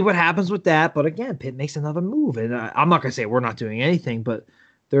we'll see what happens with that. But again, Pitt makes another move. And I'm not going to say we're not doing anything, but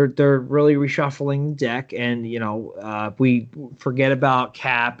they're really reshuffling the deck. And, if we forget about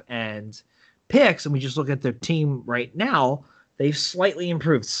cap and picks and we just look at their team right now, they've slightly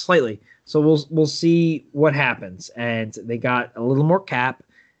improved, slightly. So we'll see what happens. And they got a little more cap.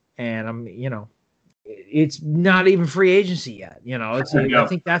 And it's not even free agency yet. I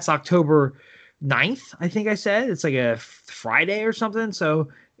think that's October 9th. I think I said it's like a Friday or something. So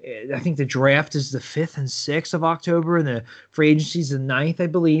I think the draft is the 5th and 6th of October, and the free agency is the 9th, I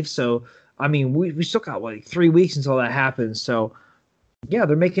believe. So I mean, we still got 3 weeks until that happens. So yeah,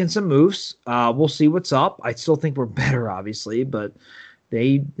 they're making some moves. We'll see what's up. I still think we're better, obviously, but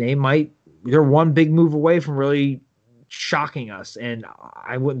they're one big move away from really shocking us, and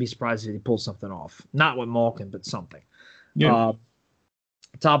I wouldn't be surprised if they pulled something off. Not with Malkin, but something. Yeah.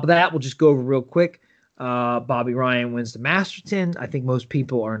 Top of that, we'll just go over real quick. Bobby Ryan wins the Masterton. I think most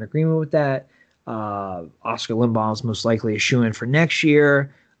people are in agreement with that. Oscar Lindblom is most likely a shoo-in for next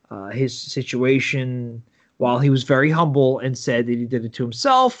year. His situation, while he was very humble and said that he did it to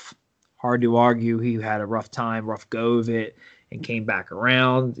himself, hard to argue. He had a rough time, rough go of it, and came back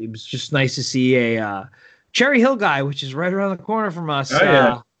around. It was just nice to see a Cherry Hill guy, which is right around the corner from us,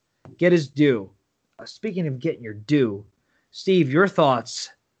 get his due. Speaking of getting your due, Steve, your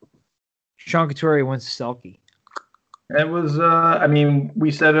thoughts. Sean Couturier wins the Selke. It was,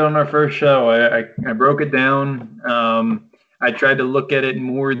 we said it on our first show. I broke it down. I tried to look at it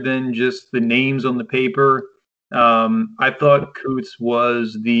more than just the names on the paper. I thought Coots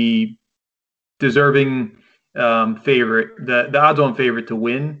was the deserving favorite, the odds-on favorite to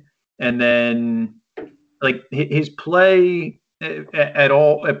win. And then, like, his play at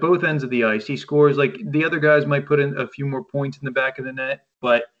both ends of the ice, he scores. Like, the other guys might put in a few more points in the back of the net,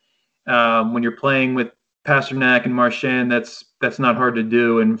 but when you're playing with Pasternak and Marchand, that's not hard to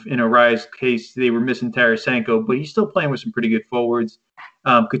do. And in Arai's case, they were missing Tarasenko, but he's still playing with some pretty good forwards.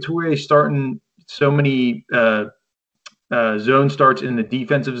 Couturier starting so many zone starts in the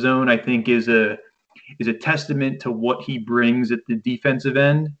defensive zone, I think is a testament to what he brings at the defensive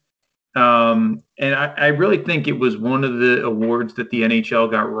end. And I really think it was one of the awards that the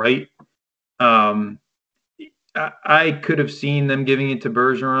NHL got right. I could have seen them giving it to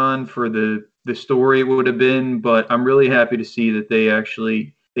Bergeron for the story it would have been, but I'm really happy to see that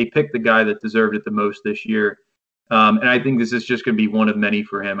they picked the guy that deserved it the most this year. And I think this is just going to be one of many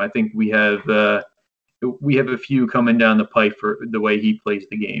for him. I think we have a few coming down the pipe for the way he plays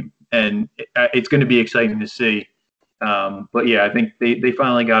the game, and it's going to be exciting to see. But yeah, I think they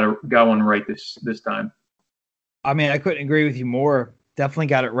finally got one right this time. I mean, I couldn't agree with you more. Definitely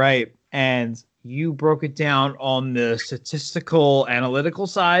got it right. And you broke it down on the statistical analytical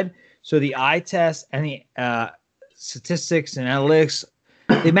side. So the eye test and the statistics and analytics,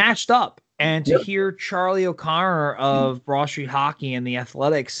 they matched up. And to hear Charlie O'Connor of Broad Street Hockey and the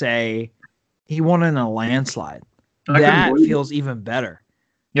Athletics say he won in a landslide, that feels even better.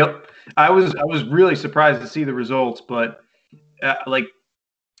 Yep. I was really surprised to see the results, but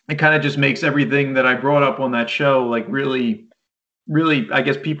it kind of just makes everything that I brought up on that show like really, I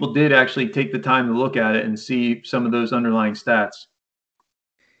guess people did actually take the time to look at it and see some of those underlying stats.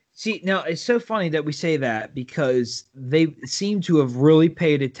 See, now it's so funny that we say that because they seem to have really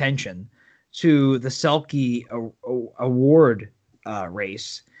paid attention to the Selke award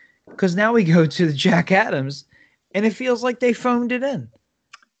race, because now we go to the Jack Adams and it feels like they phoned it in.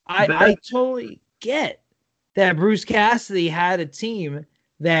 I totally get that Bruce Cassidy had a team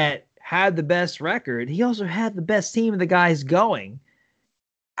that had the best record. He also had the best team of the guys going.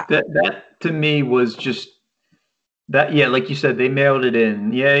 That to me was just that. Yeah, like you said, they mailed it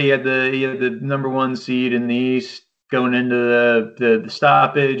in. Yeah, he had the number one seed in the East going into the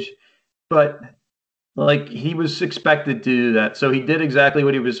stoppage, but like he was expected to do that, so he did exactly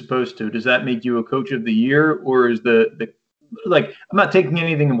what he was supposed to. Does that make you a coach of the year, or is the like, I'm not taking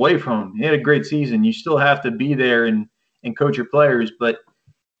anything away from him. He had a great season. You still have to be there and coach your players. But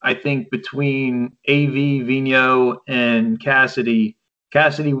I think between AV, Vigneault, and Cassidy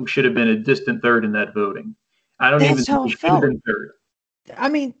should have been a distant third in that voting. I don't even think he should have been third. I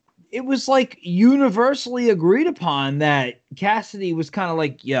mean, it was like universally agreed upon that Cassidy was kind of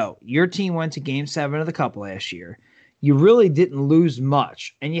like, yo, your team went to Game 7 of the Cup last year. You didn't lose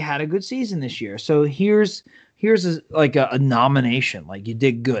much, and you had a good season this year. So here's a nomination. Like, you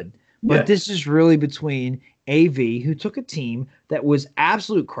did good. But This is really between AV, who took a team that was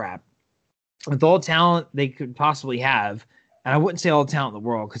absolute crap with all talent they could possibly have. And I wouldn't say all the talent in the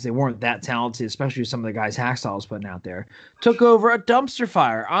world because they weren't that talented, especially with some of the guys Hacksaw was putting out there. Took over a dumpster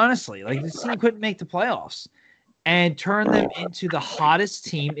fire, honestly. Like, this team couldn't make the playoffs and turned them into the hottest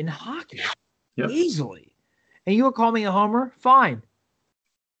team in hockey easily. And you would call me a homer? Fine.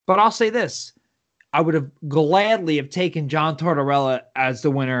 But I'll say this. I would have gladly have taken John Tortorella as the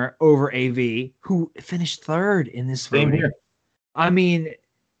winner over AV, who finished third in this voting. Here. I mean,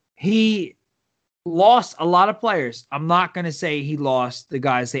 he lost a lot of players. I'm not going to say he lost the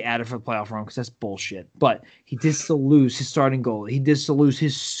guys they added for the playoff run because that's bullshit. But he did still lose his starting goalie. He did still lose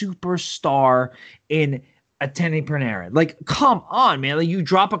his superstar in Attending Panarin. Like, come on, man. Like, you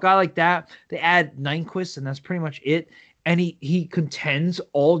drop a guy like that, they add Nyquist, and that's pretty much it. And he contends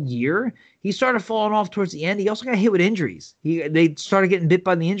all year. He started falling off towards the end. He also got hit with injuries. They started getting bit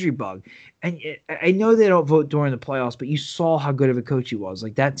by the injury bug. And I know they don't vote during the playoffs, but you saw how good of a coach he was.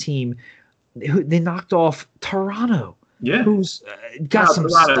 Like, that team, they knocked off Toronto, who's got some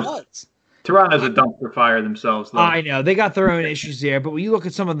studs. Toronto's a dumpster fire themselves, though. I know. They got their own issues there. But when you look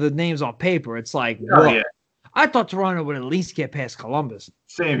at some of the names on paper, it's like, I thought Toronto would at least get past Columbus.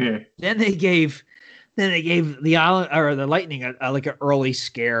 Same here. Then they gave the Island or the Lightning like an early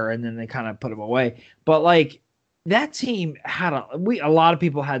scare, and then they kind of put them away. But like that team had a lot of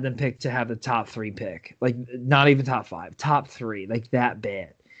people had them picked to have the top 3 pick, like not even top 5, top 3, like that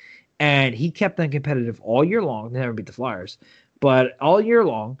bad. And he kept them competitive all year long. They never beat the Flyers, but all year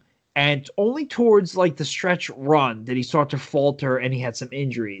long. And only towards like the stretch run did he start to falter, and he had some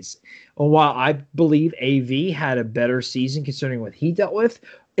injuries. And while I believe AV had a better season considering what he dealt with,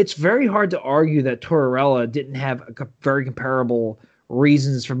 it's very hard to argue that Tortorella didn't have a very comparable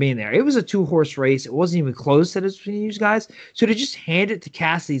reasons for being there. It was a 2-horse race. It wasn't even close that it's between these guys. So to just hand it to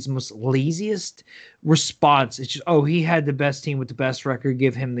Cassidy's most laziest response, it's just, oh, he had the best team with the best record,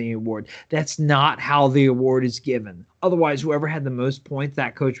 give him the award. That's not how the award is given. Otherwise, whoever had the most points,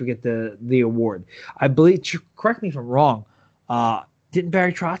 that coach would get the award. I believe, correct me if I'm wrong, didn't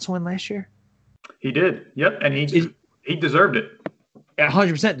Barry Trotz win last year? He did. Yep. And he deserved it.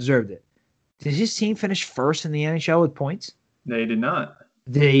 100% deserved it. Did his team finish first in the NHL with points? They did not.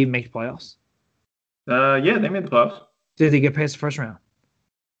 Did they make the playoffs? Yeah, they made the playoffs. Did they get past the first round?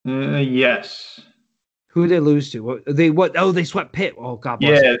 Yes. Who did they lose to? They swept Pitt. Oh, God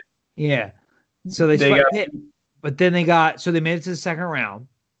bless them. Yeah. So they swept Pitt. But then they made it to the second round,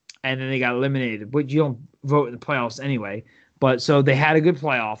 and then they got eliminated. But you don't vote in the playoffs anyway. But so they had a good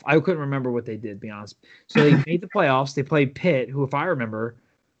playoff. I couldn't remember what they did, to be honest. So they made the playoffs. They played Pitt, who, if I remember,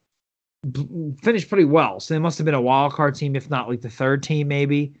 finished pretty well. So they must have been a wild card team, if not like the third team,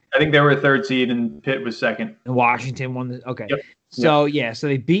 maybe. I think they were a third seed, and Pitt was second. And Washington won the. Okay. Yep. So so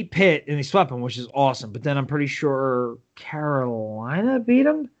they beat Pitt and they swept them, which is awesome. But then I'm pretty sure Carolina beat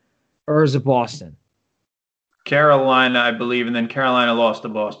them, or is it Boston? Carolina, I believe, and then Carolina lost to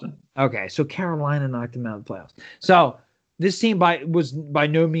Boston. Okay, so Carolina knocked them out of the playoffs. So this team was by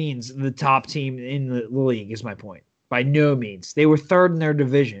no means the top team in the league, is my point. By no means. They were third in their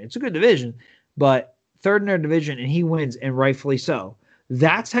division. It's a good division, but third in their division, and he wins, and rightfully so.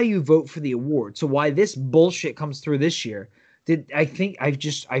 That's how you vote for the award. So why this bullshit comes through this year, I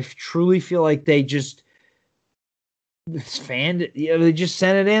truly feel like they just fanned it. They just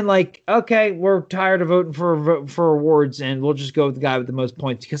sent it in like, okay, we're tired of voting for awards, and we'll just go with the guy with the most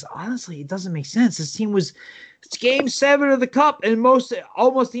points. Because honestly, it doesn't make sense. This team it's game 7 of the cup, and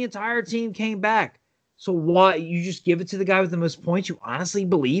almost the entire team came back. So why you just give it to the guy with the most points? You honestly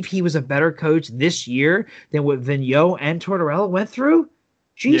believe he was a better coach this year than what Vigneault and Tortorella went through?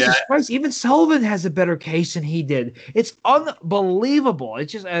 Jesus Christ, even Sullivan has a better case than he did. It's unbelievable.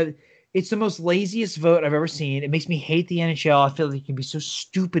 It's just it's the most laziest vote I've ever seen. It makes me hate the NHL. I feel like it can be so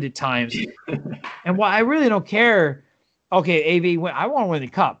stupid at times. And why I really don't care. Okay, AV, I want to win the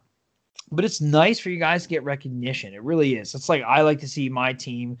cup. But it's nice for you guys to get recognition. It really is. It's like I like to see my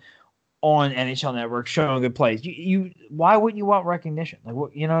team on NHL Network showing good plays. You why wouldn't you want recognition? Like,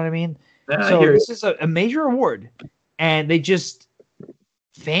 what, you know what I mean? So this is a major award, and they just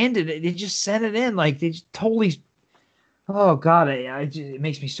fanned it. They just sent it in like they just totally. Oh God, it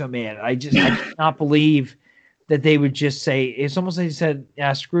makes me so mad. I cannot believe that they would just say it's almost like they said,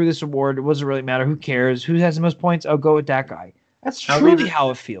 "Yeah, screw this award. It doesn't really matter. Who cares? Who has the most points? I'll go with that guy." That's truly how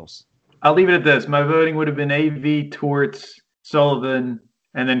it feels. I'll leave it at this. My voting would have been AV, Torts, Sullivan,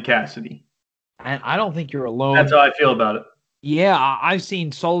 and then Cassidy. And I don't think you're alone. That's how I feel about it. Yeah, I've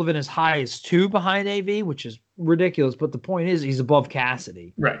seen Sullivan as high as 2 behind AV, which is ridiculous. But the point is, he's above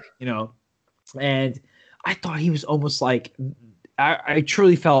Cassidy. Right. You know, and I thought he was almost like I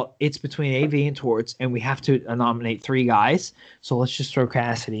truly felt it's between AV and Torts, and we have to nominate 3 guys. So let's just throw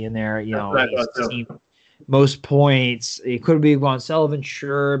Cassidy in there. You know, most points. It could be Ron Sullivan,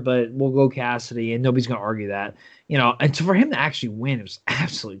 sure, but we'll go Cassidy, and nobody's going to argue that. You know, and for him to actually win, it was an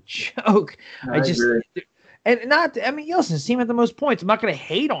absolute joke. I agree. And listen, his team had the most points. I'm not going to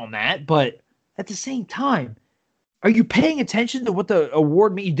hate on that, but at the same time, are you paying attention to what the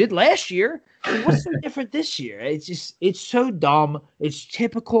award you did last year? I mean, what's so different this year? It's so dumb. It's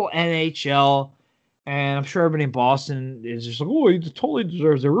typical NHL, and I'm sure everybody in Boston is just like, oh, he totally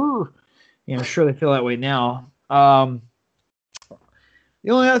deserves it. You know, I'm sure they feel that way now. The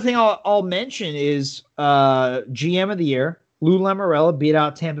only other thing I'll mention is GM of the year, Lou Lamoriello beat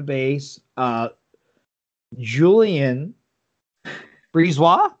out Tampa Bay's Julien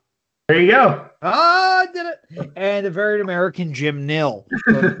Brisebois. There you go. I did it. And the very American Jim Nill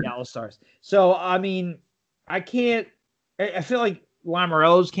for the Dallas Stars. So, I mean, I feel like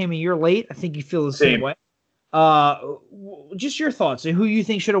Lamoriello's came a year late. I think you feel the same way. Just your thoughts. Who you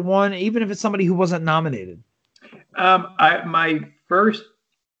think should have won, even if it's somebody who wasn't nominated? My first,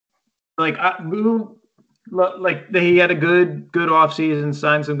 he had a good offseason,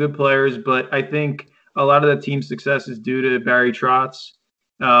 signed some good players, but I think a lot of the team's success is due to Barry Trotz.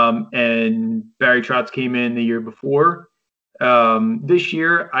 And Barry Trotz came in the year before. This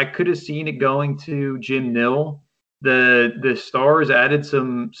year, I could have seen it going to Jim Nill. The Stars added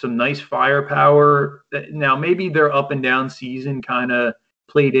some nice firepower. Now, maybe their up and down season kind of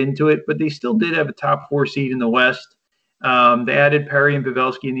played into it, but they still did have a top 4 seed in the West. They added Perry and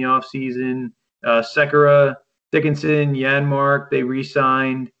Pavelski in the offseason. Sekera, Dickinson, Janmark, they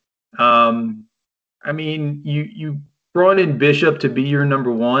re-signed. I mean, you brought in Bishop to be your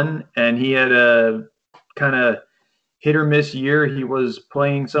number one, and he had a kind of hit or miss year. He was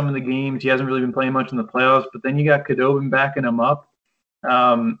playing some of the games. He hasn't really been playing much in the playoffs, but then you got Khudobin backing him up.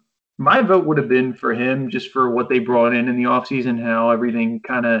 My vote would have been for him just for what they brought in the offseason, how everything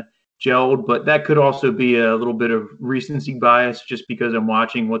kind of gelled, but that could also be a little bit of recency bias just because I'm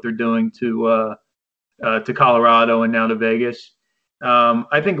watching what they're doing to Colorado and now to Vegas.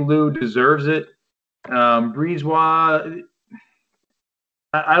 I think Lou deserves it. Brisebois,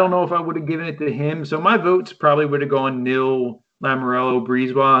 I don't know if I would have given it to him. So my votes probably would have gone Nil, Lamoriello,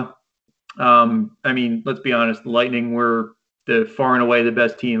 Brisebois. I mean, let's be honest, the Lightning were the far and away the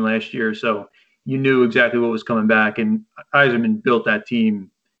best team last year. So you knew exactly what was coming back. And Yzerman built that team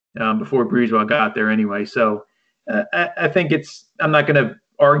before Brisebois got there anyway. So I think I'm not going to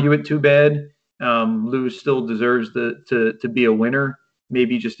argue it too bad. Lou still deserves to be a winner,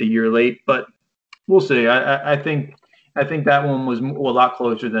 maybe just a year late, but we'll see. I think that one was a lot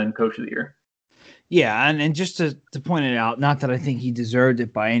closer than Coach of the Year. Yeah, and just to point it out, not that I think he deserved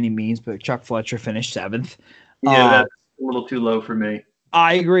it by any means, but Chuck Fletcher finished 7th. Yeah, that's a little too low for me.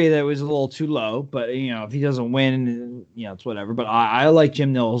 I agree that it was a little too low, but if he doesn't win, it's whatever. But I like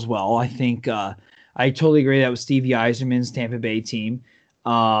Jim Nill as well. I think I totally agree that was Stevie Yzerman's Tampa Bay team.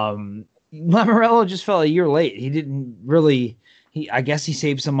 Lamoriello just fell a year late. He didn't really. I guess he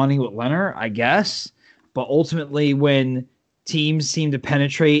saved some money with Leonard, I guess. But ultimately, when teams seem to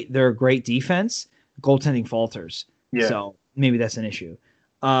penetrate their great defense, goaltending falters. Yeah. So maybe that's an issue.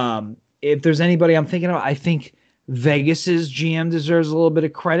 If there's anybody I'm thinking of, I think Vegas's GM deserves a little bit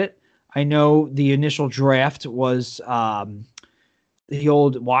of credit. I know the initial draft was the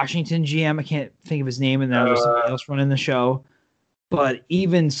old Washington GM. I can't think of his name, and there was somebody else running the show. But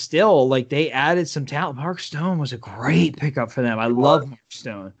even still, they added some talent. Mark Stone was a great pickup for them. I love Mark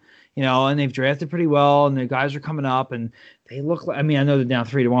Stone. And they've drafted pretty well, and the guys are coming up, and they look like, I know they're down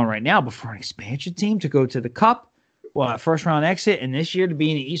 3-1 right now, but for an expansion team to go to the Cup, first round exit, and this year to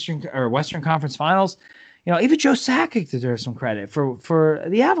be in the Eastern or Western Conference Finals, even Joe Sakic deserves some credit for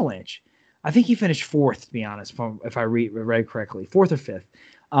the Avalanche. I think he finished 4th, to be honest, if I read correctly, 4th or 5th.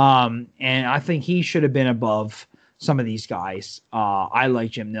 And I think he should have been above some of these guys. I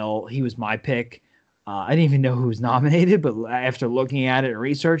like Jim Nill. He was my pick. I didn't even know who was nominated, but after looking at it and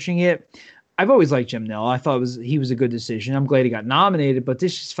researching it, I've always liked Jim Nill. I thought he was a good decision. I'm glad he got nominated, but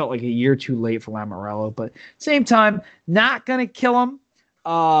this just felt like a year too late for Lamoriello. But same time, not going to kill him.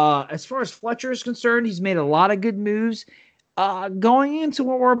 As far as Fletcher is concerned, he's made a lot of good moves. Going into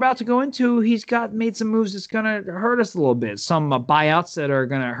what we're about to go into, he's made some moves that's going to hurt us a little bit. Some buyouts that are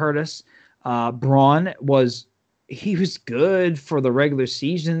going to hurt us. Braun was good for the regular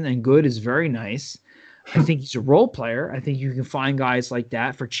season, and good is very nice. I think he's a role player. I think you can find guys like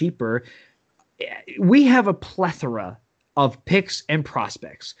that for cheaper. We have a plethora of picks and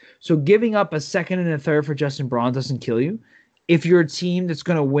prospects. So giving up a second and a third for Justin Braun doesn't kill you. If you're a team that's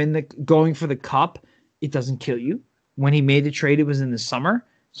going to win going for the Cup, it doesn't kill you. When he made the trade, it was in the summer.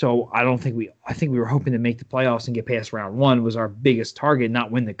 So I think we were hoping to make the playoffs and get past round 1 was our biggest target, not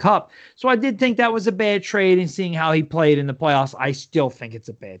win the Cup. So I did think that was a bad trade, and seeing how he played in the playoffs, I still think it's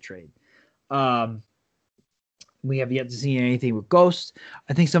a bad trade. We have yet to see anything with Ghost.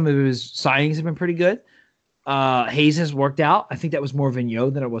 I think some of his signings have been pretty good. Hayes has worked out. I think that was more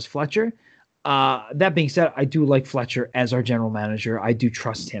Vigneault than it was Fletcher. That being said, I do like Fletcher as our general manager. I do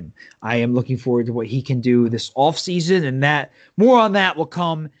trust him. I am looking forward to what he can do this offseason, and that more on that will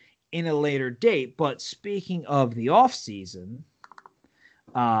come in a later date. But speaking of the offseason,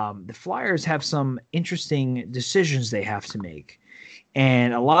 the Flyers have some interesting decisions they have to make.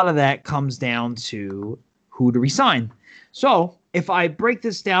 And a lot of that comes down to who to resign. So if I break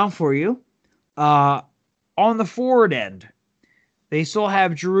this down for you, on the forward end, they still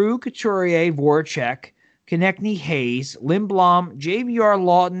have Giroux, Couturier, Voracek, Konechny, Hayes, Lindblom, JVR,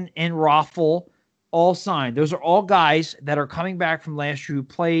 Lawton, and Raffl all signed. Those are all guys that are coming back from last year who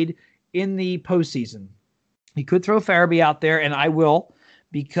played in the postseason. He could throw Farabee out there, and I will,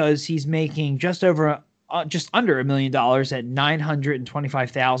 because he's making just under $1 million at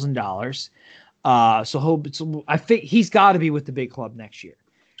 $925,000. So I think he's got to be with the big club next year.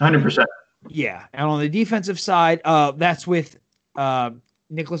 100%. Yeah, and on the defensive side, that's with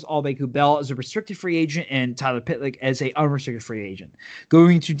Nicholas Aubé-Kubel as a restricted free agent and Tyler Pitlick as a unrestricted free agent.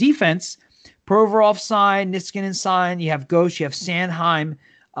 Going to defense, Provorov signed, Niskanen signed. You have Ghost, you have Sanheim.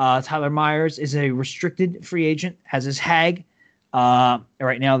 Tyler Myers is a restricted free agent, has his Hag.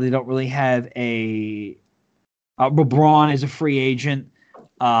 Right now, they don't really have a. LeBron is a free agent.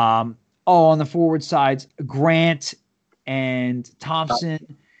 On the forward sides, Grant and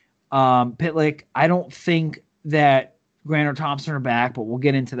Thompson, Pitlick. I don't think that Grant or Thompson are back, but we'll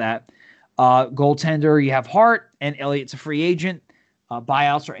get into that. Goaltender, you have Hart, and Elliott's a free agent.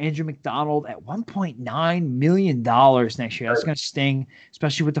 Buyouts are Andrew McDonald at $1.9 million next year. That's going to sting,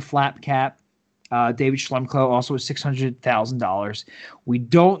 especially with the flat cap. David Schlemko also is $600,000. We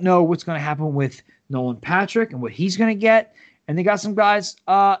don't know what's going to happen with Nolan Patrick and what he's going to get. And they got some guys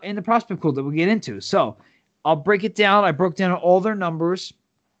in the prospect pool that we'll get into. So I'll break it down. I broke down all their numbers,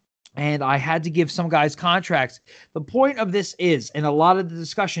 and I had to give some guys contracts. The point of this is, and a lot of the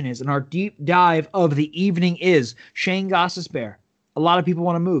discussion is, and our deep dive of the evening is, Shane Gostisbehere. A lot of people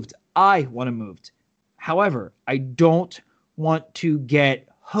want to move. I want to move. However, I don't want to get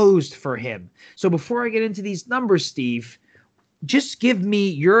hosed for him. So before I get into these numbers, Steve, just give me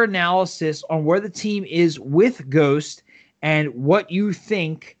your analysis on where the team is with Ghost and what you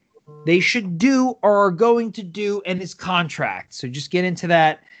think they should do or are going to do in his contract. So just get into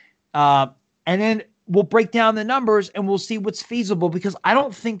that. And then we'll break down the numbers and we'll see what's feasible, because I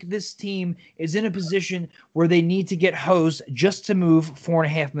don't think this team is in a position where they need to get hosed just to move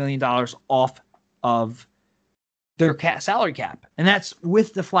 $4.5 million off of their salary cap. And that's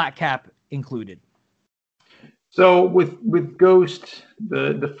with the flat cap included. So with Ghost,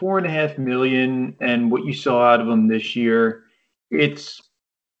 the $4.5 million and what you saw out of him this year, it's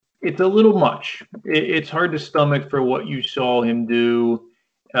a little much. It's hard to stomach for what you saw him do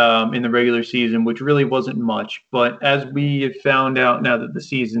in the regular season, which really wasn't much. But as we have found out now that the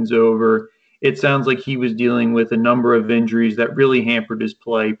season's over, it sounds like he was dealing with a number of injuries that really hampered his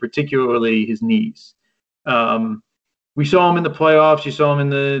play, particularly his knees. We saw him in the playoffs. You saw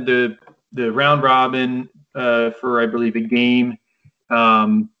him in the round robin for, I believe, a game.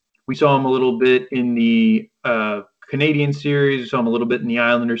 We saw him a little bit in the Canadian series. We saw him a little bit in the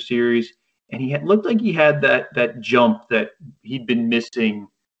Islander series. And he looked like he had that jump that he'd been missing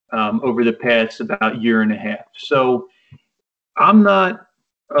over the past about year and a half. So I'm not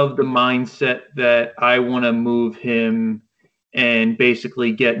of the mindset that I want to move him and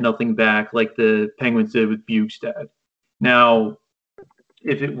basically get nothing back like the Penguins did with Bjugstad. Now,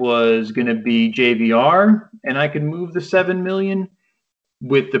 if it was going to be JVR and I could move the $7 million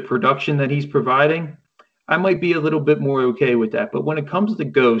with the production that he's providing, I might be a little bit more okay with that. But when it comes to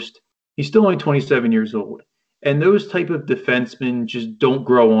Ghost, he's still only 27 years old. And those type of defensemen just don't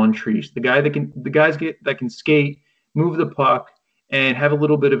grow on trees. The guys that can skate, move the puck, and have a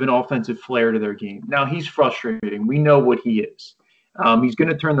little bit of an offensive flair to their game. Now, he's frustrating. We know what he is. He's going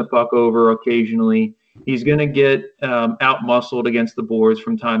to turn the puck over occasionally. He's going to get out-muscled against the boards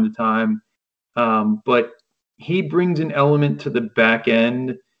from time to time. But he brings an element to the back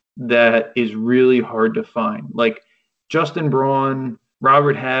end that is really hard to find. Like Justin Braun,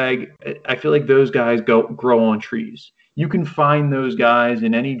 Robert Hagg, I feel like those guys grow on trees. You can find those guys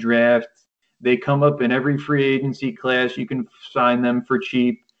in any draft. They come up in every free agency class. You can sign them for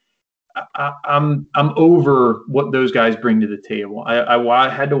cheap. I'm over what those guys bring to the table. I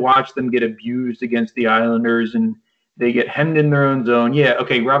had to watch them get abused against the Islanders, and they get hemmed in their own zone. Yeah,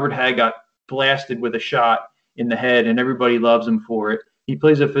 okay, Robert Hagg got blasted with a shot in the head, and everybody loves him for it. He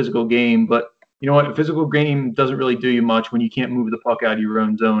plays a physical game, but you know what? A physical game doesn't really do you much when you can't move the puck out of your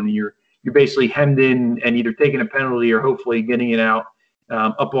own zone, and you're basically hemmed in and either taking a penalty or hopefully getting it out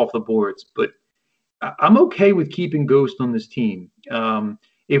up off the boards. But I'm okay with keeping Ghost on this team.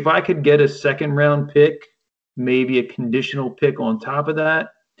 If I could get a second-round pick, maybe a conditional pick on top of that,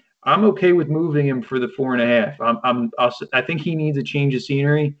 I'm okay with moving him for the $4.5. I think he needs a change of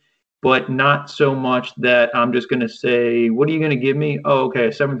scenery, but not so much that I'm just going to say, what are you going to give me? Oh, okay,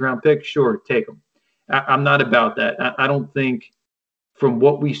 a seventh-round pick? Sure, take him. I'm not about that. I don't think from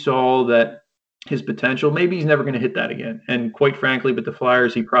what we saw that his potential, maybe he's never going to hit that again. And quite frankly, with the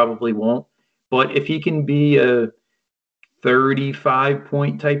Flyers, he probably won't. But if he can be a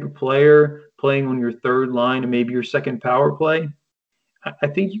 35-point type of player playing on your third line and maybe your second power play, I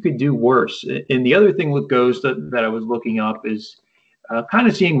think you could do worse. And the other thing with Ghost that I was looking up is kind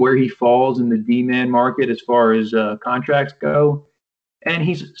of seeing where he falls in the D-man market as far as contracts go. And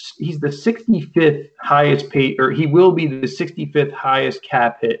he's the 65th highest paid, or he will be the 65th highest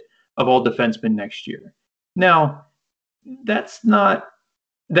cap hit of all defensemen next year. Now, that's not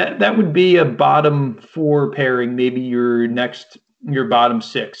That would be a bottom 4 pairing, maybe your bottom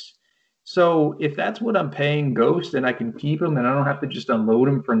 6. So if that's what I'm paying Ghost and I can keep him and I don't have to just unload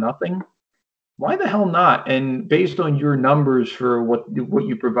him for nothing, why the hell not? And based on your numbers for what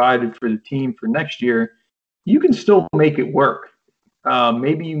you provided for the team for next year, you can still make it work.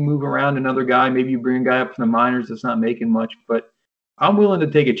 Maybe you move around another guy, maybe you bring a guy up from the minors that's not making much, but I'm willing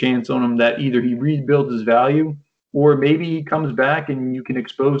to take a chance on him that either he rebuilds his value or maybe he comes back and you can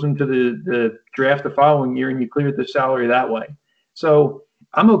expose him to the draft the following year and you clear the salary that way. So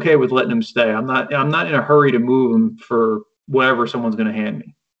I'm okay with letting him stay. I'm not in a hurry to move him for whatever someone's going to hand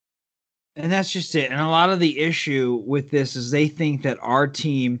me. And that's just it. And a lot of the issue with this is they think that our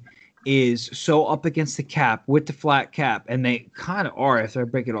team is so up against the cap with the flat cap, and they kind of are if they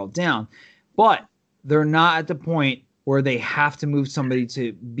break it all down. But they're not at the point where they have to move somebody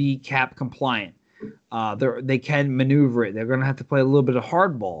to be cap compliant. They can maneuver it. They're going to have to play a little bit of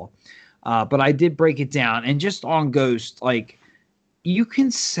hardball. But I did break it down. And just on Ghost, like, you can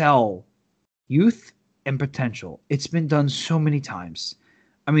sell youth and potential. It's been done so many times.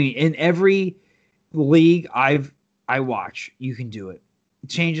 I mean, in every league I watch, you can do it.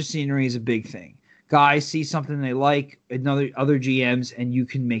 Change of scenery is a big thing. Guys see something they like, other GMs, and you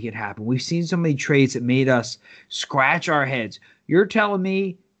can make it happen. We've seen so many trades that made us scratch our heads. You're telling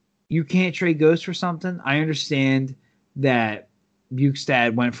me you can't trade Ghost for something? I understand that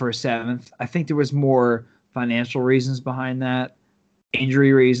Bukestad went for a 7th. I think there was more financial reasons behind that,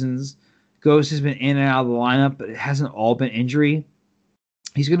 injury reasons. Ghost has been in and out of the lineup, but it hasn't all been injury.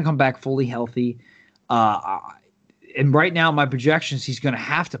 He's going to come back fully healthy. And right now, my projections, he's going to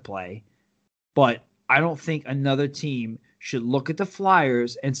have to play. But I don't think another team should look at the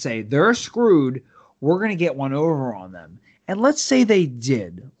Flyers and say, they're screwed. We're going to get one over on them. And let's say they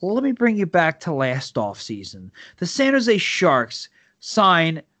did. Well, let me bring you back to last offseason. The San Jose Sharks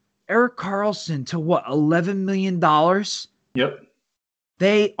sign Erik Karlsson to what, $11 million? Yep.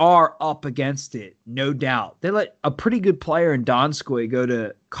 They are up against it, no doubt. They let a pretty good player in Donskoy go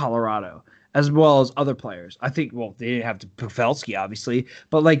to Colorado, as well as other players. I think, well, they didn't have to Pavelski, obviously,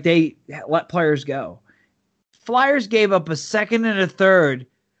 but like they let players go. Flyers gave up a 2nd and a 3rd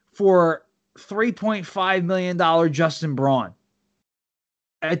for $3.5 million Justin Braun.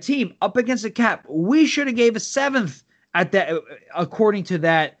 A team up against the cap. We should have gave a 7th at that, according to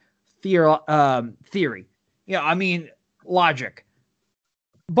that theory. Yeah, I mean, logic.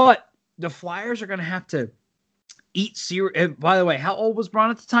 But the Flyers are going to have to eat cereal. By the way, how old was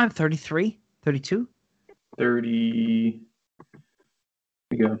Braun at the time? 33? 32? 30.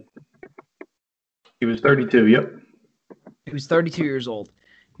 There you go. He was 32, yep. He was 32 years old.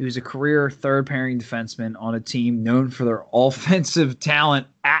 He was a career third-pairing defenseman on a team known for their offensive talent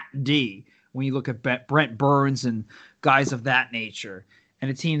at D. When you look at Brent Burns and guys of that nature.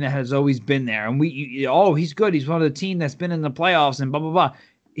 And a team that has always been there. And he's good. He's one of the team that's been in the playoffs and blah, blah, blah.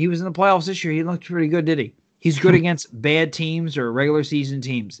 He was in the playoffs this year. He looked pretty good, did he? He's good against bad teams or regular season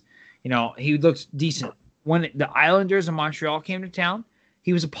teams. You know, he looks decent. When the Islanders and Montreal came to town,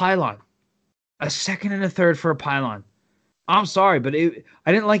 he was a pylon. A 2nd and a 3rd for a pylon. I'm sorry, but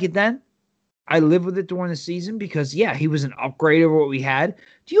I didn't like it then. I lived with it during the season because, yeah, he was an upgrade over what we had.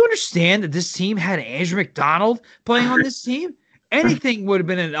 Do you understand that this team had Andrew McDonald playing on this team? Anything would have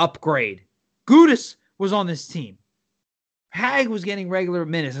been an upgrade. Gudas was on this team. Hag was getting regular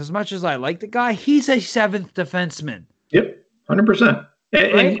minutes. As much as I like the guy, he's a 7th defenseman. Yep, 100%.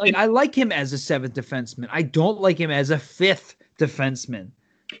 Right? Like, I like him as a 7th defenseman. I don't like him as a 5th defenseman.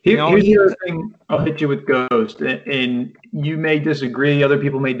 Here's the other thing I'll hit you with Ghost, and you may disagree. Other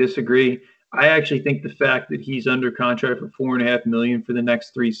people may disagree. I actually think the fact that he's under contract for $4.5 million for the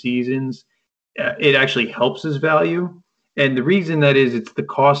next 3 seasons, it actually helps his value. And the reason that is, it's the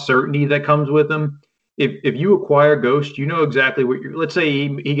cost certainty that comes with him. If you acquire Ghost, you know exactly what you're. Let's say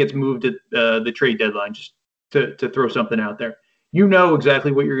he gets moved at the trade deadline, just to throw something out there. You know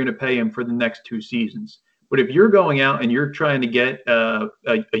exactly what you're going to pay him for the next 2 seasons. But if you're going out and you're trying to get a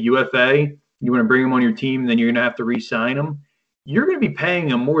UFA, you want to bring him on your team, then you're going to have to re-sign him. You're going to be paying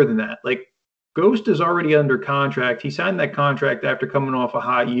him more than that. Like, Ghost is already under contract. He signed that contract after coming off a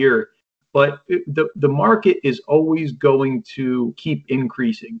hot year. But the market is always going to keep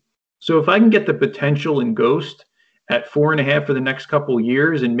increasing. So if I can get the potential in Ghost at 4.5 for the next couple of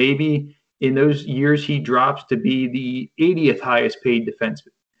years, and maybe in those years he drops to be the 80th highest paid defenseman.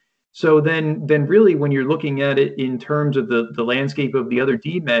 So then really when you're looking at it in terms of the landscape of the other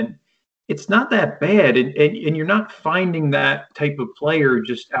D-men, it's not that bad. And you're not finding that type of player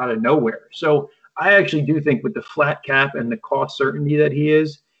just out of nowhere. So I actually do think with the flat cap and the cost certainty that he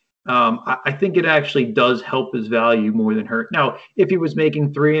is, I think it actually does help his value more than hurt. Now, if he was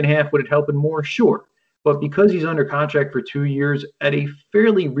making 3.5, would it help him more? Sure. But because he's under contract for 2 years at a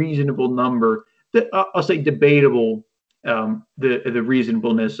fairly reasonable number, I'll say debatable, the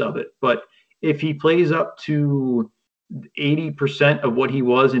reasonableness of it. But if he plays up to 80% of what he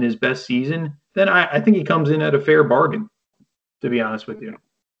was in his best season, then I think he comes in at a fair bargain, to be honest with you.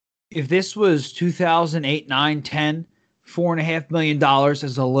 If this was 2008, 9, 10, $4.5 million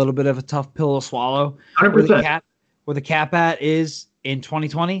is a little bit of a tough pill to swallow. 100%. Where the cap at is in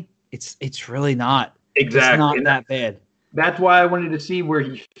 2020, it's really not. Exactly. It's not that bad. That's why I wanted to see where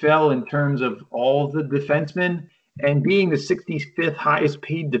he fell in terms of all the defensemen, and being the 65th highest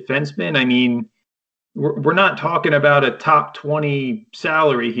paid defenseman. I mean, we're not talking about a top 20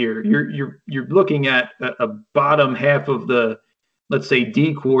 salary here. You're looking at a bottom half of the, let's say,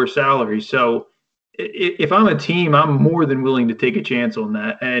 D-core salary. So if I'm a team, I'm more than willing to take a chance on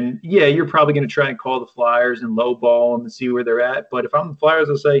that. And yeah, you're probably going to try and call the Flyers and lowball them and see where they're at. But if I'm the Flyers,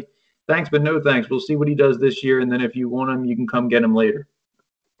 I'll say, thanks, but no thanks. We'll see what he does this year. And then if you want him, you can come get him later.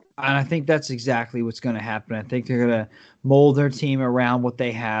 And I think that's exactly what's going to happen. I think they're going to mold their team around what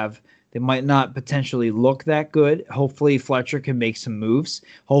they have. They might not potentially look that good. Hopefully Fletcher can make some moves.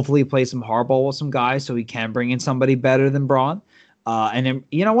 Hopefully play some hardball with some guys so he can bring in somebody better than Braun. And then,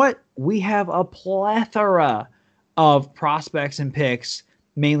 you know what? We have a plethora of prospects and picks,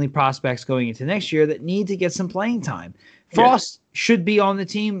 mainly prospects going into next year, that need to get some playing time. Frost should be on the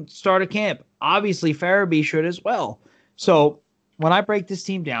team, start a camp. Obviously, Farabee should as well. So when I break this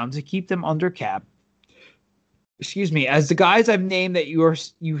team down to keep them under cap, as the guys I've named that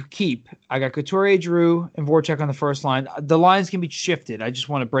you keep, I got Couturier, Giroux, and Voracek on the first line. The lines can be shifted. I just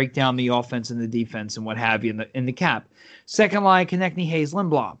want to break down the offense and the defense and what have you in the cap. Second line, Konechny, Hayes,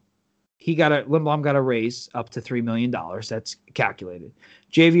 Lindblom. Lindblom got a raise up to $3 million. That's calculated.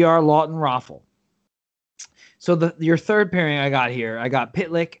 JVR, Lawton, Raffl. So your third pairing I got here, I got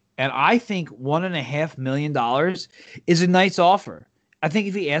Pitlick, and I think $1.5 million is a nice offer. I think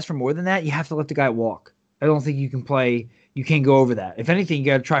if he asks for more than that, you have to let the guy walk. I don't think you can go over that. If anything, you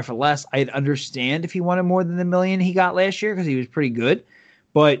got to try for less. I'd understand if he wanted more than the $1 million he got last year because he was pretty good.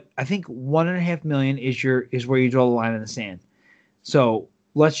 But I think $1.5 million is where you draw the line in the sand. So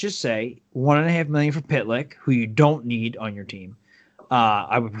let's just say $1.5 million for Pitlick, who you don't need on your team.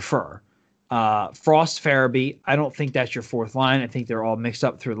 I would prefer. Frost, Farabee, I don't think that's your fourth line. I think they're all mixed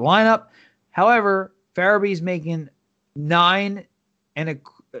up through the lineup. However, Farabee's making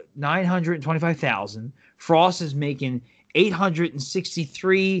 $925,000. Frost is making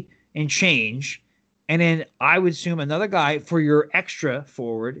 $863 and change. And then I would assume another guy for your extra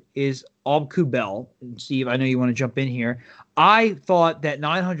forward is Aube-Kubel. And Steve, I know you want to jump in here. I thought that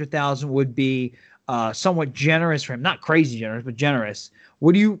 $900,000 would be somewhat generous for him. Not crazy generous, but generous.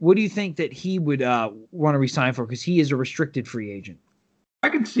 What do you think that he would want to resign for? Because he is a restricted free agent. I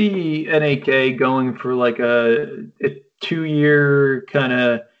could see NAK going for like a 2-year kind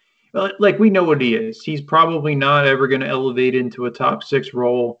of, like, we know what he is. He's probably not ever going to elevate into a top 6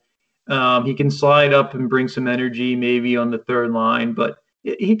 role. He can slide up and bring some energy maybe on the third line, but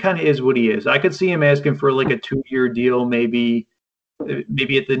he kind of is what he is. I could see him asking for like a 2-year deal, maybe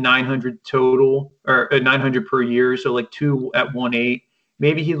at the 900 total, or 900 per year. So like 2 at 1.8.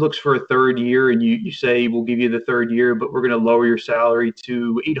 Maybe he looks for a third year and you say, we'll give you the third year, but we're going to lower your salary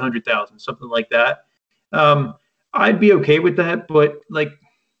to 800,000, something like that. I'd be okay with that. But like,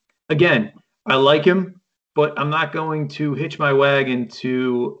 again, I like him, but I'm not going to hitch my wagon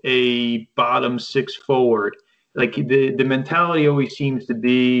to a bottom 6 forward. Like the mentality always seems to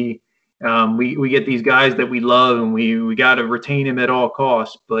be, we get these guys that we love and we got to retain him at all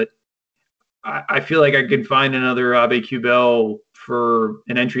costs. But I feel like I could find another Aube-Kubel for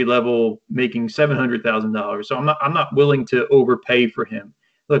an entry level making $700,000. So I'm not willing to overpay for him.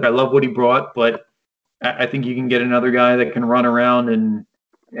 Look, I love what he brought, but I think you can get another guy that can run around and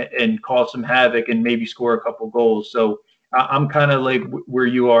cause some havoc and maybe score a couple goals. So I'm kind of like where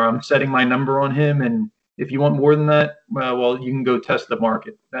you are. I'm setting my number on him, and if you want more than that, well, you can go test the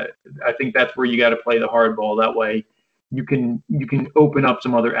market. I think that's where you got to play the hardball. That way, you can open up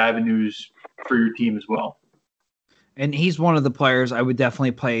some other avenues for your team as well. And he's one of the players I would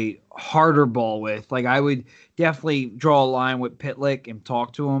definitely play harder ball with. Like, I would definitely draw a line with Pitlick and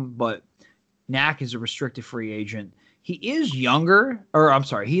talk to him, but Knack is a restricted free agent. He is younger, or I'm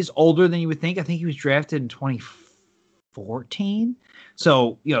sorry, he's older than you would think. I think he was drafted in 2014.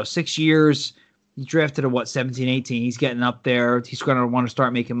 So, 6 years, he drafted at 17, 18. He's getting up there. He's going to want to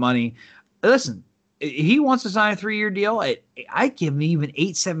start making money. Listen, he wants to sign a 3-year deal. I'd give him even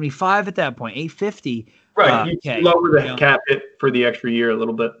 $875 at that point, $850. Right, you lower the cap hit for the extra year a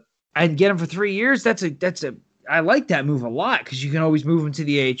little bit. and get him for 3 years. I like that move a lot because you can always move him to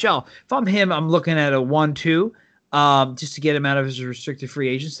the AHL. If I'm him, I'm looking at a 1-2, just to get him out of his restricted free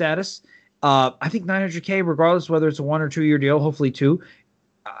agent status. I think $900K, regardless whether it's a 1 or 2 year deal, hopefully 2,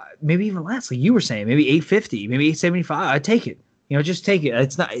 maybe even less, like you were saying, maybe $850, maybe $875. I take it. Just take it.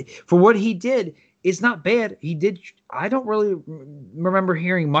 It's not for what he did. It's not bad. He did. I don't really remember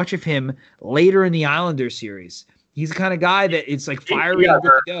hearing much of him later in the Islanders series. He's the kind of guy that it's like fiery and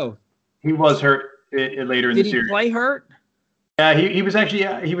good to go. He was hurt later in the series. Did he play hurt? Yeah, he was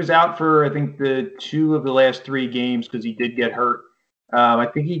actually he was out for I think the 2 of the last 3 games because he did get hurt. I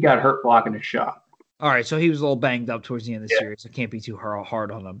think he got hurt blocking a shot. All right, so he was a little banged up towards the end of the series. I can't be too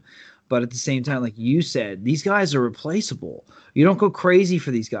hard on him. But at the same time, like you said, these guys are replaceable. You don't go crazy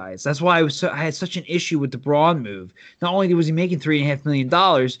for these guys. That's why I had such an issue with the Braun move. Not only was he making $3.5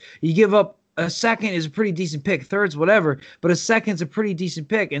 million, you give up a second is a pretty decent pick, thirds, whatever, but a second's a pretty decent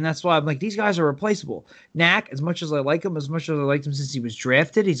pick, and that's why I'm like, these guys are replaceable. Knack, as much as I like him, as much as I liked him since he was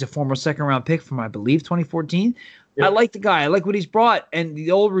drafted, he's a former second-round pick from, I believe, 2014. Yep. I like the guy. I like what he's brought, and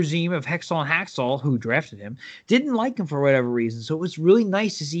the old regime of Hextall and Hacksaw, who drafted him, didn't like him for whatever reason, so it was really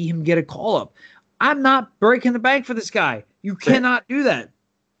nice to see him get a call-up. I'm not breaking the bank for this guy. You cannot do that.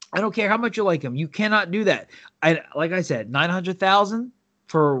 I don't care how much you like him. You cannot do that. Like I said, $900,000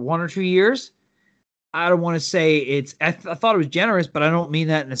 for 1 or 2 years. I don't want to say it's. I thought it was generous, but I don't mean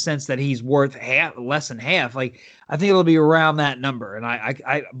that in the sense that he's worth less than half. Like I think it'll be around that number, and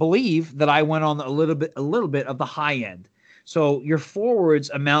I believe that I went on a little bit of the high end. So your forwards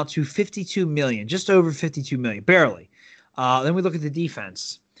amount to $52 million, just over $52 million, barely. Then we look at the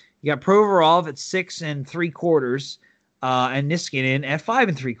defense. You got Provorov at 6 3/4. And Niskanen at 5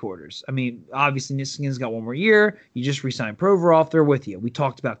 3/4. I mean, obviously Niskanen's got 1 more year. You just re-signed Provorov. They're with you. We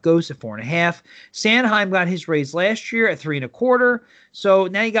talked about Ghost at 4.5. Sanheim got his raise last year at 3 1/4. So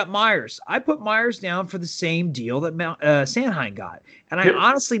now you got Myers. I put Myers down for the same deal that Sanheim got. And I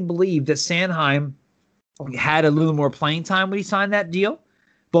honestly believe that Sanheim had a little more playing time when he signed that deal.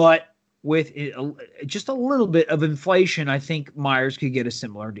 But with just a little bit of inflation, I think Myers could get a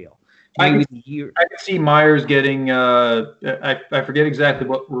similar deal. I could see Myers getting I forget exactly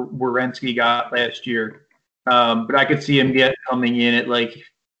what Werenski got last year, but I could see him coming in at like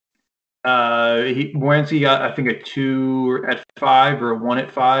Werenski got I think a 2 at 5 or a 1 at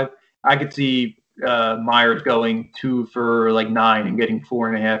 5. I could see Myers going 2 for like 9 and getting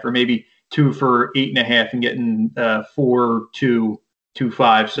 4.5, or maybe 2 for 8.5 and getting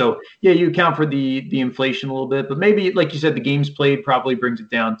 4.225. So yeah, you account for the inflation a little bit, but maybe like you said, the games played probably brings it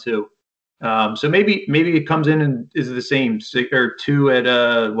down too. So maybe it comes in and is the same 6 or 2 at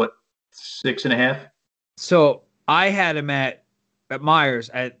 6.5. So I had him at Myers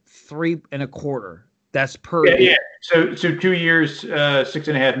at 3 1/4. That's per year. Yeah. So 2 years,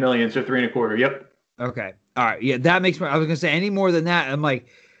 $6.5 million. So 3 1/4. Yep. Okay. All right. Yeah, that makes me. I was gonna say any more than that. I'm like,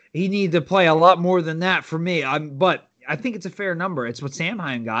 he needed to play a lot more than that for me. But I think it's a fair number. It's what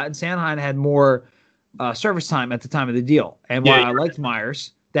Sanheim got, and Sanheim had more service time at the time of the deal. And while I liked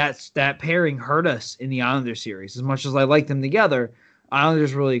Myers, that pairing hurt us in the Islanders series. As much as I liked them together,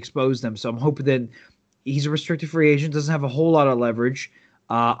 Islanders really exposed them. So I'm hoping that he's a restricted free agent, doesn't have a whole lot of leverage.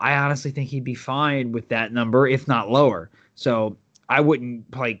 I honestly think he'd be fine with that number, if not lower. So I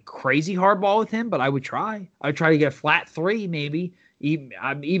wouldn't play crazy hardball with him, but I would try. I'd try to get a flat 3 maybe.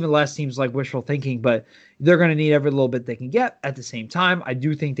 Even less seems like wishful thinking, but they're going to need every little bit they can get. At the same time, I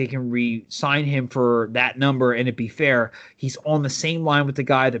do think they can re-sign him for that number, and it'd be fair. He's on the same line with the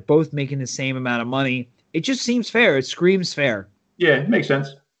guy. They're both making the same amount of money. It just seems fair. It screams fair. Yeah, it makes sense.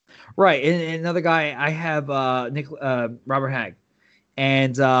 Right. And another guy, I have Robert Hagg,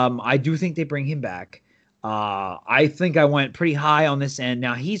 and I do think they bring him back. I think I went pretty high on this end.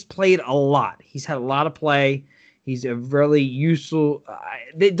 Now, he's played a lot. He's had a lot of play. He's a really useful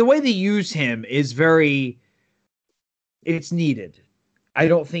the way they use him is it's needed. I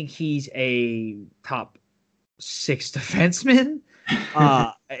don't think he's a top 6 defenseman.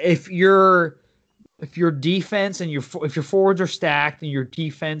 If your defense and if your forwards are stacked and your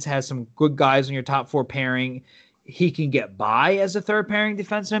defense has some good guys in your top 4 pairing, he can get by as a 3rd pairing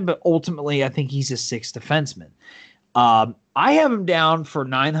defenseman, but ultimately I think he's a 6th defenseman. I have him down for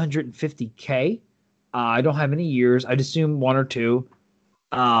 $950K. I don't have any years. I'd assume 1 or 2.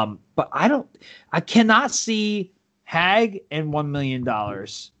 But I cannot see Hagg and $1 million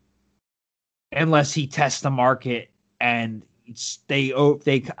unless he tests the market, and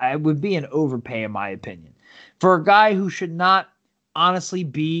it would be an overpay in my opinion for a guy who should not honestly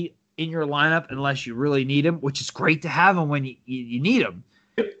be in your lineup unless you really need him, which is great to have him when you need him.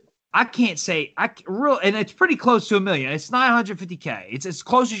 I can't say and it's pretty close to $1 million. It's $950K. It's as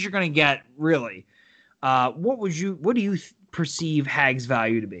close as you're going to get, really. What do you perceive Hag's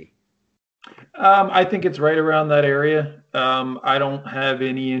value to be? I think it's right around that area. I don't have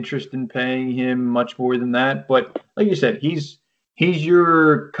any interest in paying him much more than that. But like you said, he's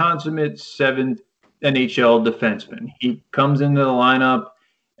your consummate seventh NHL defenseman. He comes into the lineup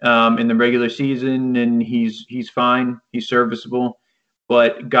in the regular season, and he's fine. He's serviceable.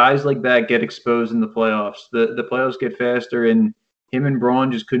 But guys like that get exposed in the playoffs. The playoffs get faster, and him and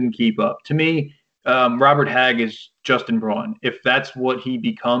Braun just couldn't keep up. To me, Robert Hagg is Justin Braun. If that's what he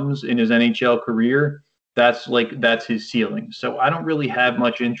becomes in his NHL career, that's his ceiling. So I don't really have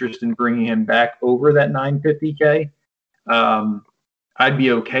much interest in bringing him back over that $950K. I'd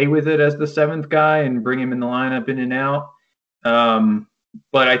be okay with it as the seventh guy and bring him in the lineup in and out.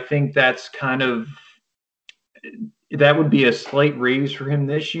 But I think that's that would be a slight raise for him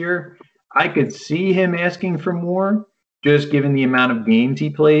this year. I could see him asking for more, just given the amount of games he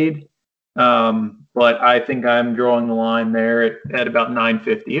played. But I think I'm drawing the line there at about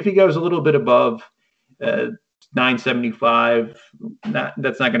 $950. If he goes a little bit above $975,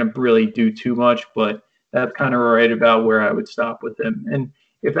 that's not going to really do too much, but that's kind of right about where I would stop with him. And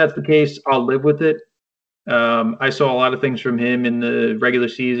if that's the case, I'll live with it. I saw a lot of things from him in the regular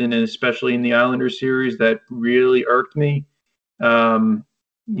season and especially in the Islanders series that really irked me.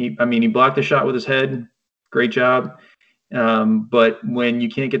 He blocked the shot with his head. Great job. But when you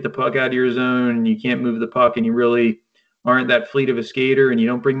can't get the puck out of your zone and you can't move the puck and you really aren't that fleet of a skater and you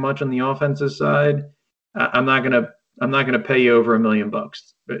don't bring much on the offensive side, I'm not gonna pay you over $1 million.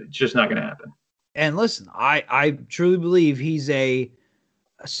 It's just not gonna happen. And listen, I truly believe he's a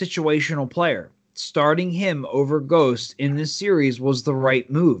situational player. Starting him over Ghost in this series was the right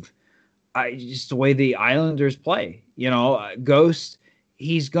move. Just the way the Islanders play, Ghost,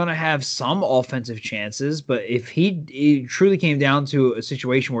 he's going to have some offensive chances, but if he truly came down to a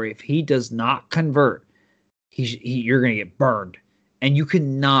situation where if he does not convert, you're going to get burned. And you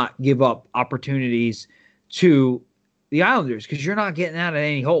cannot give up opportunities to the Islanders because you're not getting out of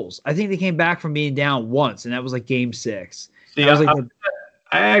any holes. I think they came back from being down once, and that was like Game 6. See,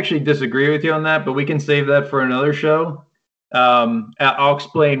 I actually disagree with you on that, but we can save that for another show. I'll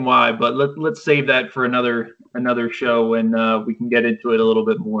explain why, but let's save that for another show when we can get into it a little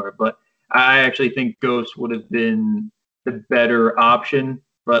bit more. But I actually think Ghost would have been the better option.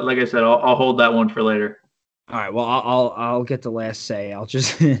 But like I said, I'll hold that one for later. All right. Well, I'll get the last say. I'll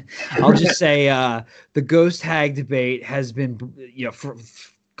just say the Ghost Hag debate has been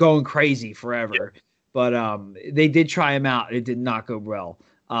going crazy forever. Yeah. But they did try him out. It did not go well.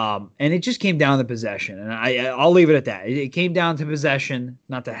 And it just came down to possession. And I'll leave it at that. It came down to possession.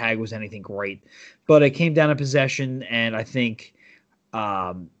 Not that Hag was anything great, but it came down to possession. And I think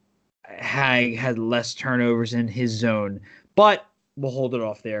Hag had less turnovers in his zone. But we'll hold it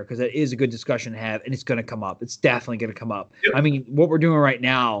off there because that is a good discussion to have. And it's going to come up. It's definitely going to come up. Yep. I mean, what we're doing right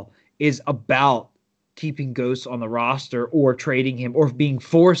now is about keeping Ghost on the roster or trading him or being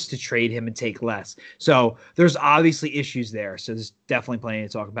forced to trade him and take less. So there's obviously issues there. So there's definitely plenty to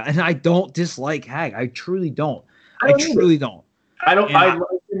talk about. And I don't dislike Hag. I truly don't. I truly don't. I like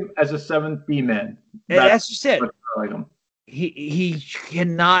him as a 7th B man. That's just it. I like him. He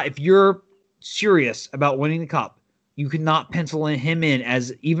cannot, if you're serious about winning the cup, you cannot pencil him in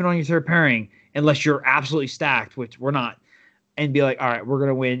as even on your third pairing unless you're absolutely stacked, which we're not. And be like, all right, we're going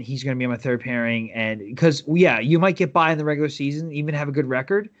to win. He's going to be my third pairing. And because, you might get by in the regular season, even have a good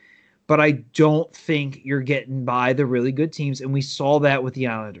record, but I don't think you're getting by the really good teams. And we saw that with the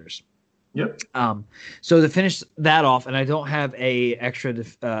Islanders. Yep. So to finish that off, and I don't have a extra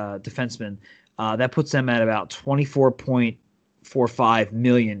defenseman, that puts them at about $24.45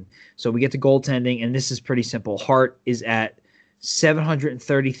 million. So we get to goaltending, and this is pretty simple. Hart is at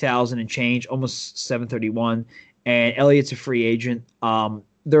 $730,000 and change, almost $731,000. And Elliott's a free agent.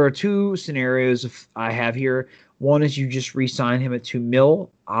 There are two scenarios I have here. One is you just re-sign him at $2 million.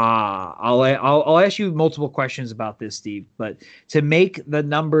 I'll ask you multiple questions about this, Steve. But to make the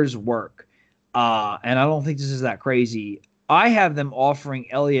numbers work, and I don't think this is that crazy, I have them offering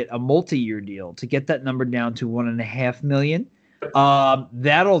Elliott a multi-year deal to get that number down to $1.5 million.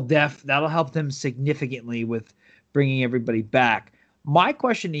 That'll help them significantly with bringing everybody back. My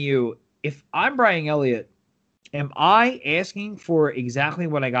question to you: if I'm Brian Elliott, am I asking for exactly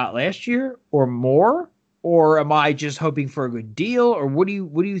what I got last year or more? Or am I just hoping for a good deal? Or what do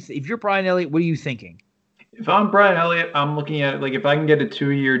you if you're Brian Elliott, what are you thinking? If I'm Brian Elliott, I'm looking at if I can get a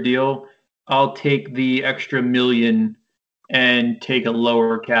 2-year deal, I'll take the extra $1 million and take a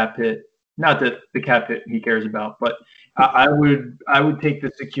lower cap hit. Not that the cap hit he cares about, but I would take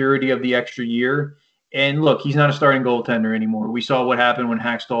the security of the extra year. And look, he's not a starting goaltender anymore. We saw what happened when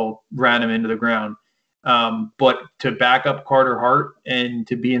Hackstall ran him into the ground. But to back up Carter Hart and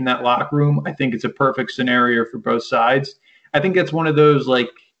to be in that locker room, I think it's a perfect scenario for both sides. I think that's one of those like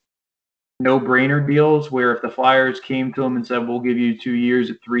no-brainer deals where if the Flyers came to him and said, "We'll give you 2 years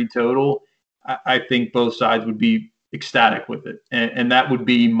at 3 total," I think both sides would be ecstatic with it, and that would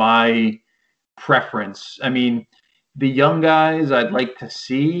be my preference. I mean, the young guys I'd like to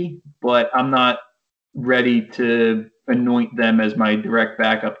see, but I'm not ready to anoint them as my direct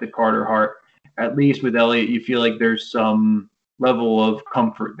backup to Carter Hart. At least with Elliott, you feel like there's some level of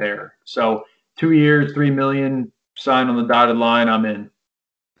comfort there. So 2 years, 3 million, sign on the dotted line, I'm in.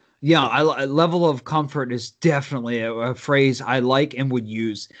 Yeah, level of comfort is definitely a phrase I like and would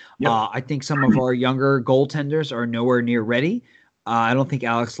use. Yep. I think some of our younger goaltenders are nowhere near ready. I don't think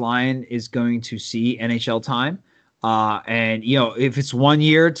Alex Lyon is going to see NHL time. And, if it's 1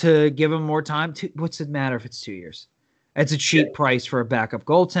 year to give him more time, what's it matter if it's 2 years? It's a cheap price for a backup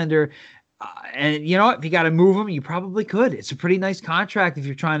goaltender. And you know what? If you got to move him, you probably could. It's a pretty nice contract if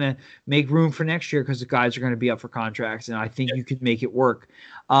you're trying to make room for next year because the guys are going to be up for contracts, and I think you could make it work.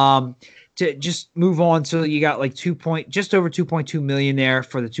 To just move on, so you got like just over 2.2 million there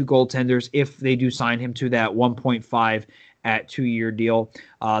for the two goaltenders if they do sign him to that 1.5 at 2-year deal.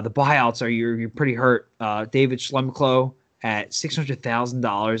 The buyouts you're pretty hurt. David Schlemklo at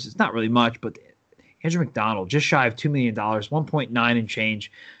 $600,000. It's not really much, but Andrew McDonald, just shy of $2 million, 1.9 and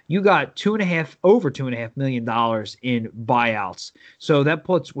change. You got over $2.5 million in buyouts. So that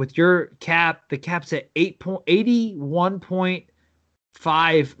puts with your cap, the cap's at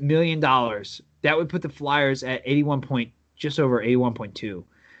 $81.5 million. That would put the Flyers at just over 81.2.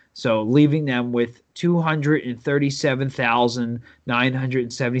 So leaving them with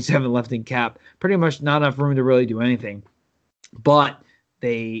 $237,977 left in cap. Pretty much not enough room to really do anything. But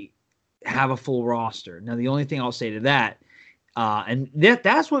they have a full roster. Now, the only thing I'll say to that, and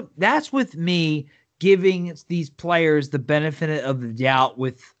that's with me giving these players the benefit of the doubt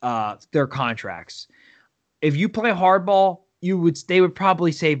with their contracts. If you play hardball, they would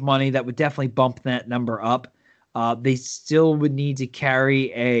probably save money. That would definitely bump that number up. They still would need to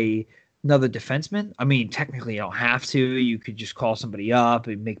carry another defenseman. I mean, technically you don't have to. You could just call somebody up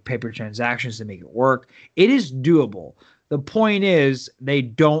and make paper transactions to make it work. It is doable. The point is they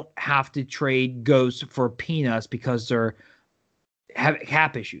don't have to trade ghosts for peanuts because they're have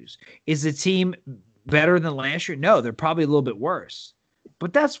cap issues. Is the team better than last year? No, they're probably a little bit worse.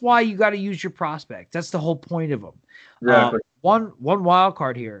 But that's why you got to use your prospect. That's the whole point of them. Exactly. One wild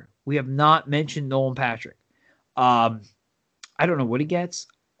card here. We have not mentioned Nolan Patrick. I don't know what he gets.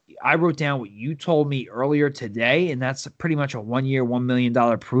 I wrote down what you told me earlier today, and that's pretty much a 1 year, $1 million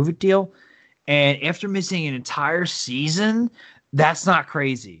prove-it deal. And after missing an entire season, that's not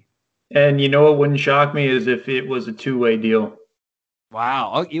crazy. And you know what wouldn't shock me is if it was a two-way deal.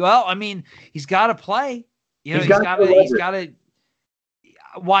 Wow. Well, I mean, he's got to play. He's got to.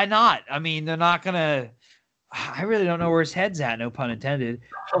 Why not? I mean, they're not going to. I really don't know where his head's at, no pun intended.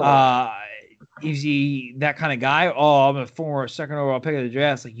 Is he that kind of guy? Oh, I'm a former second overall pick of the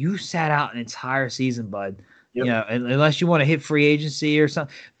draft. Like, you sat out an entire season, bud. Yep. Unless you want to hit free agency or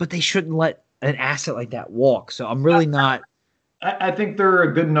something. But they shouldn't let an asset like that walk. So I'm really not. I think they're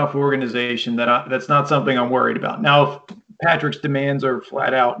a good enough organization that's not something I'm worried about. Now, if Patrick's demands are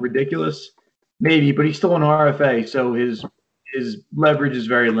flat out ridiculous, maybe, but he's still an RFA, so his leverage is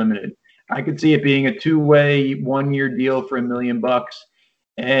very limited. I could see it being a two-way, 1 year deal for $1 million,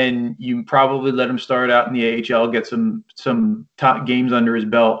 and you probably let him start out in the AHL, get some top games under his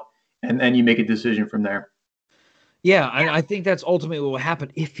belt, and then you make a decision from there. Yeah, I think that's ultimately what will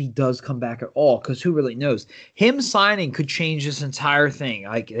happen if he does come back at all, because who really knows? Him signing could change this entire thing.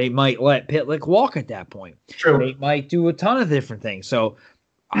 Like, they might let Pitlick walk at that point. True. They might do a ton of different things. So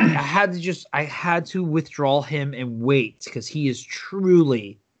I had to withdraw him and wait, because he is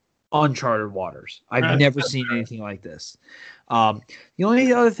truly uncharted waters. I've never seen anything like this. The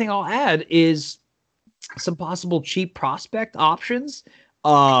only other thing I'll add is some possible cheap prospect options.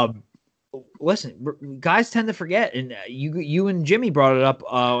 Listen, guys tend to forget, and you and Jimmy brought it up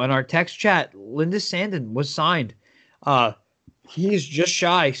in our text chat. Linus Sandin was signed. He's just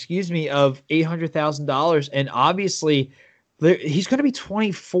shy, of $800,000, and obviously he's going to be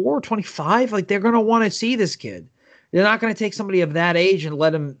 24, 25. Like, they're going to want to see this kid. They're not going to take somebody of that age and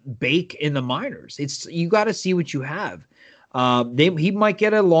let him bake in the minors. You got to see what you have. He might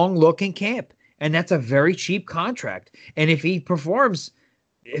get a long look in camp, and that's a very cheap contract. And if he performs,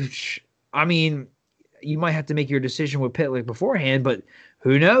 you might have to make your decision with Pitlick beforehand, but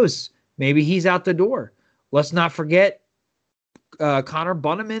who knows? Maybe he's out the door. Let's not forget Connor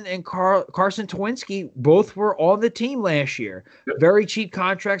Bunneman and Carson Tawinski both were on the team last year. Very cheap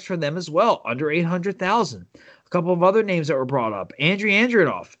contracts for them as well, under $800,000. A couple of other names that were brought up. Andriy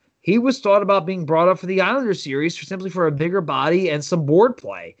Andronov. He was thought about being brought up for the Islanders series simply for a bigger body and some board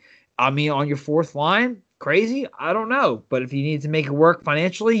play. I mean, on your fourth line, crazy? I don't know. But if you need to make it work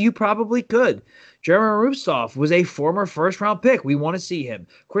financially, you probably could. Jeremy Rubtsov was a former first-round pick. We want to see him.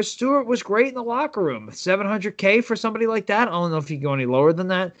 Chris Stewart was great in the locker room. $700K for somebody like that? I don't know if you go any lower than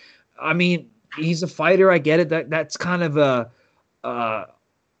that. I mean, he's a fighter. I get it. That's kind of a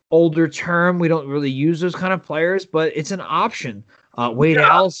older term. We don't really use those kind of players, but it's an option. Wade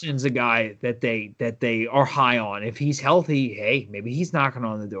Allison's a guy that they are high on. If he's healthy, hey, maybe he's knocking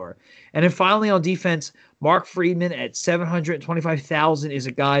on the door. And then finally on defense, Mark Friedman at $725,000 is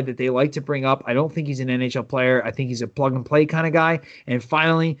a guy that they like to bring up. I don't think he's an NHL player. I think he's a plug and play kind of guy. And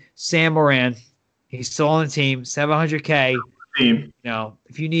finally, Sam Morin, he's still on the team, $700K. You know,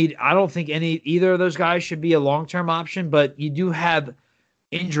 if you need, I don't think either of those guys should be a long-term option, but you do have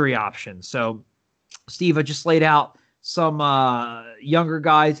injury options. So, Steve, I just laid out some younger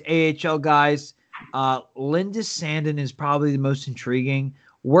guys, AHL guys. Linda Sandin is probably the most intriguing.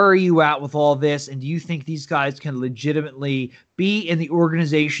 Where are you at with all this? And do you think these guys can legitimately be in the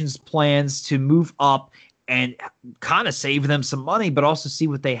organization's plans to move up and kind of save them some money, but also see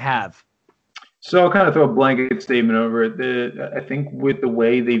what they have? So I'll kind of throw a blanket statement over it. I think with the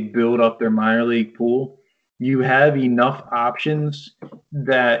way they build up their minor league pool, you have enough options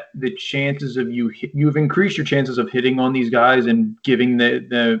that the chances of you've increased your chances of hitting on these guys and giving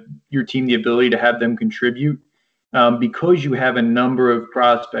your team the ability to have them contribute because you have a number of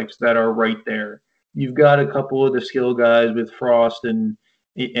prospects that are right there. You've got a couple of the skill guys with Frost and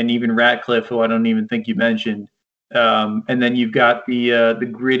even Ratcliffe, who I don't even think you mentioned. And then you've got the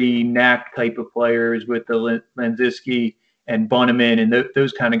gritty knack type of players with the Landzinski and Bunneman and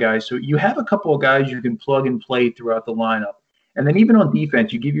those kind of guys. So you have a couple of guys you can plug and play throughout the lineup. And then even on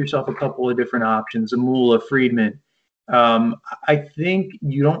defense, you give yourself a couple of different options, Zamula, Friedman. I think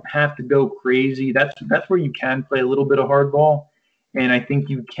you don't have to go crazy. That's where you can play a little bit of hardball. And I think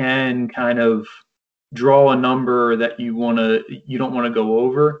you can kind of draw a number that you don't want to go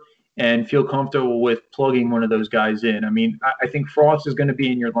over and feel comfortable with plugging one of those guys in. I mean, I think Frost is going to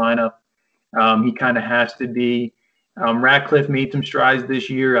be in your lineup. He kind of has to be. Ratcliffe made some strides this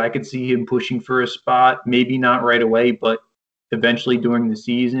year. I could see him pushing for a spot, maybe not right away, but eventually during the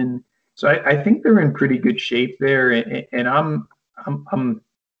season. So I think they're in pretty good shape there, and I'm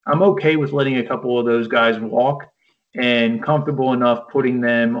okay with letting a couple of those guys walk and comfortable enough putting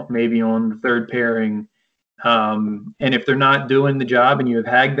them maybe on the third pairing. And if they're not doing the job and you have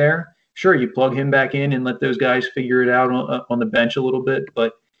Hag there, sure, you plug him back in and let those guys figure it out on the bench a little bit.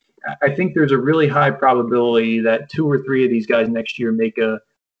 But I think there's a really high probability that 2 or 3 of these guys next year make a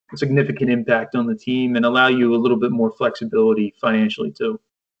significant impact on the team and allow you a little bit more flexibility financially too.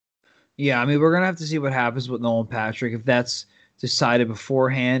 Yeah, I mean, we're going to have to see what happens with Nolan Patrick. If that's decided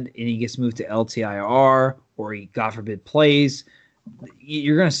beforehand and he gets moved to LTIR or he, God forbid, plays,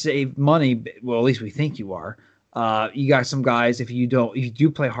 you're going to save money. Well, at least we think you are. You got some guys, if you do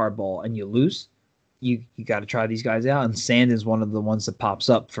play hardball and you lose, you got to try these guys out. And Sand is one of the ones that pops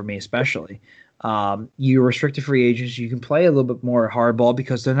up for me, especially. You're restricted free agents. You can play a little bit more hardball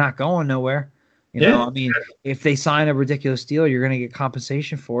because they're not going nowhere. You know, I mean, if they sign a ridiculous deal, you're going to get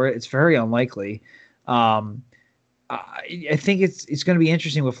compensation for it. It's very unlikely. I think it's going to be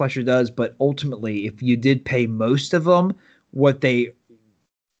interesting what Fletcher does, but ultimately, if you did pay most of them what they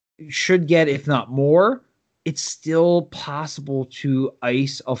should get, if not more, it's still possible to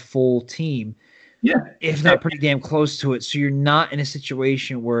ice a full team. Yeah, if not pretty damn close to it. So you're not in a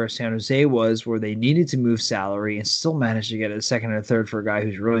situation where San Jose was, where they needed to move salary and still managed to get a second and a third for a guy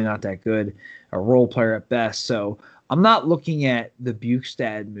who's really not that good, a role player at best. So I'm not looking at the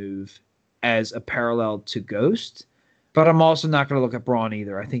Bukestad move as a parallel to Ghost, but I'm also not going to look at Braun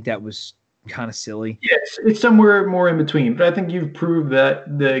either. I think that was kind of silly. Yes, it's somewhere more in between. But I think you've proved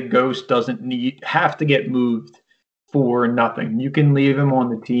that the Ghost doesn't have to get moved for nothing. You can leave him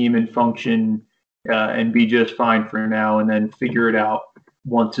on the team and function and be just fine for now, and then figure it out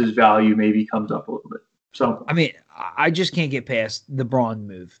once his value maybe comes up a little bit. So, I mean, I just can't get past the Braun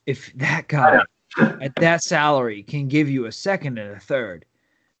move. If that guy at that salary can give you a second and a third,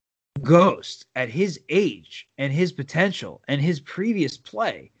 Ghost at his age and his potential and his previous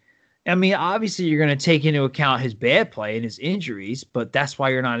play, I mean, obviously you're going to take into account his bad play and his injuries, but that's why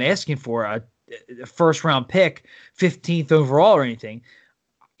you're not asking for a first-round pick, 15th overall or anything.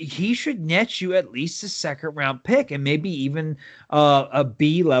 He should net you at least a second-round pick and maybe even a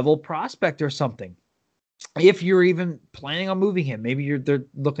B-level prospect or something. if you're even planning on moving him, maybe they're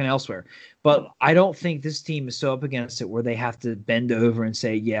looking elsewhere. But I don't think this team is so up against it where they have to bend over and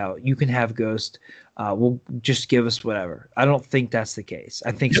say, yeah, you can have Ghost. We'll just give us whatever. I don't think that's the case.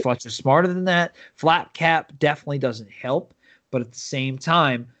 I think Fletcher's smarter than that. Flat cap definitely doesn't help. But at the same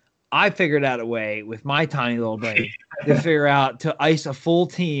time, I figured out a way with my tiny little brain to figure out to ice a full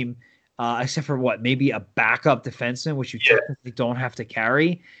team, except for maybe a backup defenseman, which you technically don't have to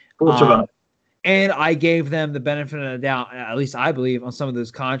carry. And I gave them the benefit of the doubt, at least I believe, on some of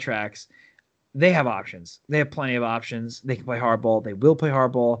those contracts. They have options. They have plenty of options. They can play hardball. They will play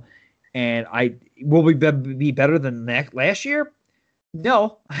hardball. And will we be better than last year?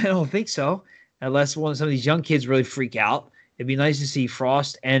 No, I don't think so. Unless some of these young kids really freak out. It'd be nice to see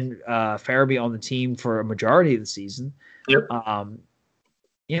Frost and Farabee on the team for a majority of the season. Yep. I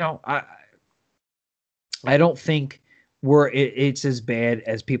don't think it's as bad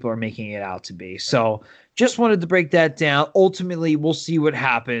as people are making it out to be. So just wanted to break that down. Ultimately, we'll see what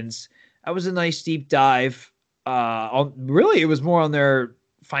happens. That was a nice deep dive. It was more on their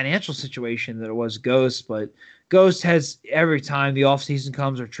financial situation than it was Ghost, but Ghost has every time the offseason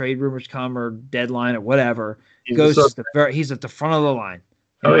comes or trade rumors come or deadline or whatever, he's at the front of the line.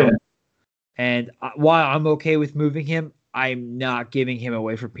 Yeah. And while I'm okay with moving him, I'm not giving him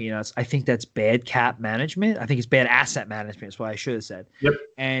away for peanuts. I think that's bad cap management. I think it's bad asset management is what I should have said. Yep.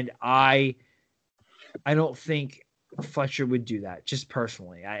 And I don't think Fletcher would do that, just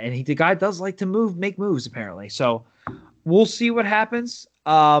personally. The guy does like to make moves, apparently. So we'll see what happens.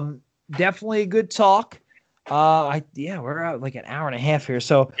 Definitely a good talk. We're out like an hour and a half here.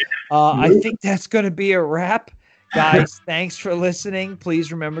 So I think that's going to be a wrap. Guys, thanks for listening.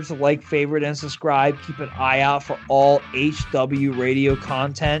 Please remember to like, favorite, and subscribe. Keep an eye out for all HW radio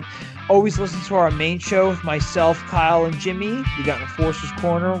content. Always listen to our main show with myself, Kyle, and Jimmy. We got Enforcer's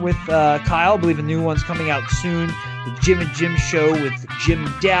Corner with Kyle. I believe a new one's coming out soon. The Jim and Jim Show with Jim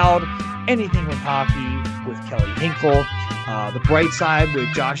Dowd. Anything with hockey with Kelly Hinkle. The Bright Side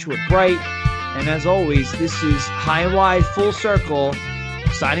with Joshua Bright. And as always, this is High and Wide Full Circle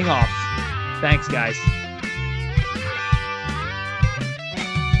signing off. Thanks, guys.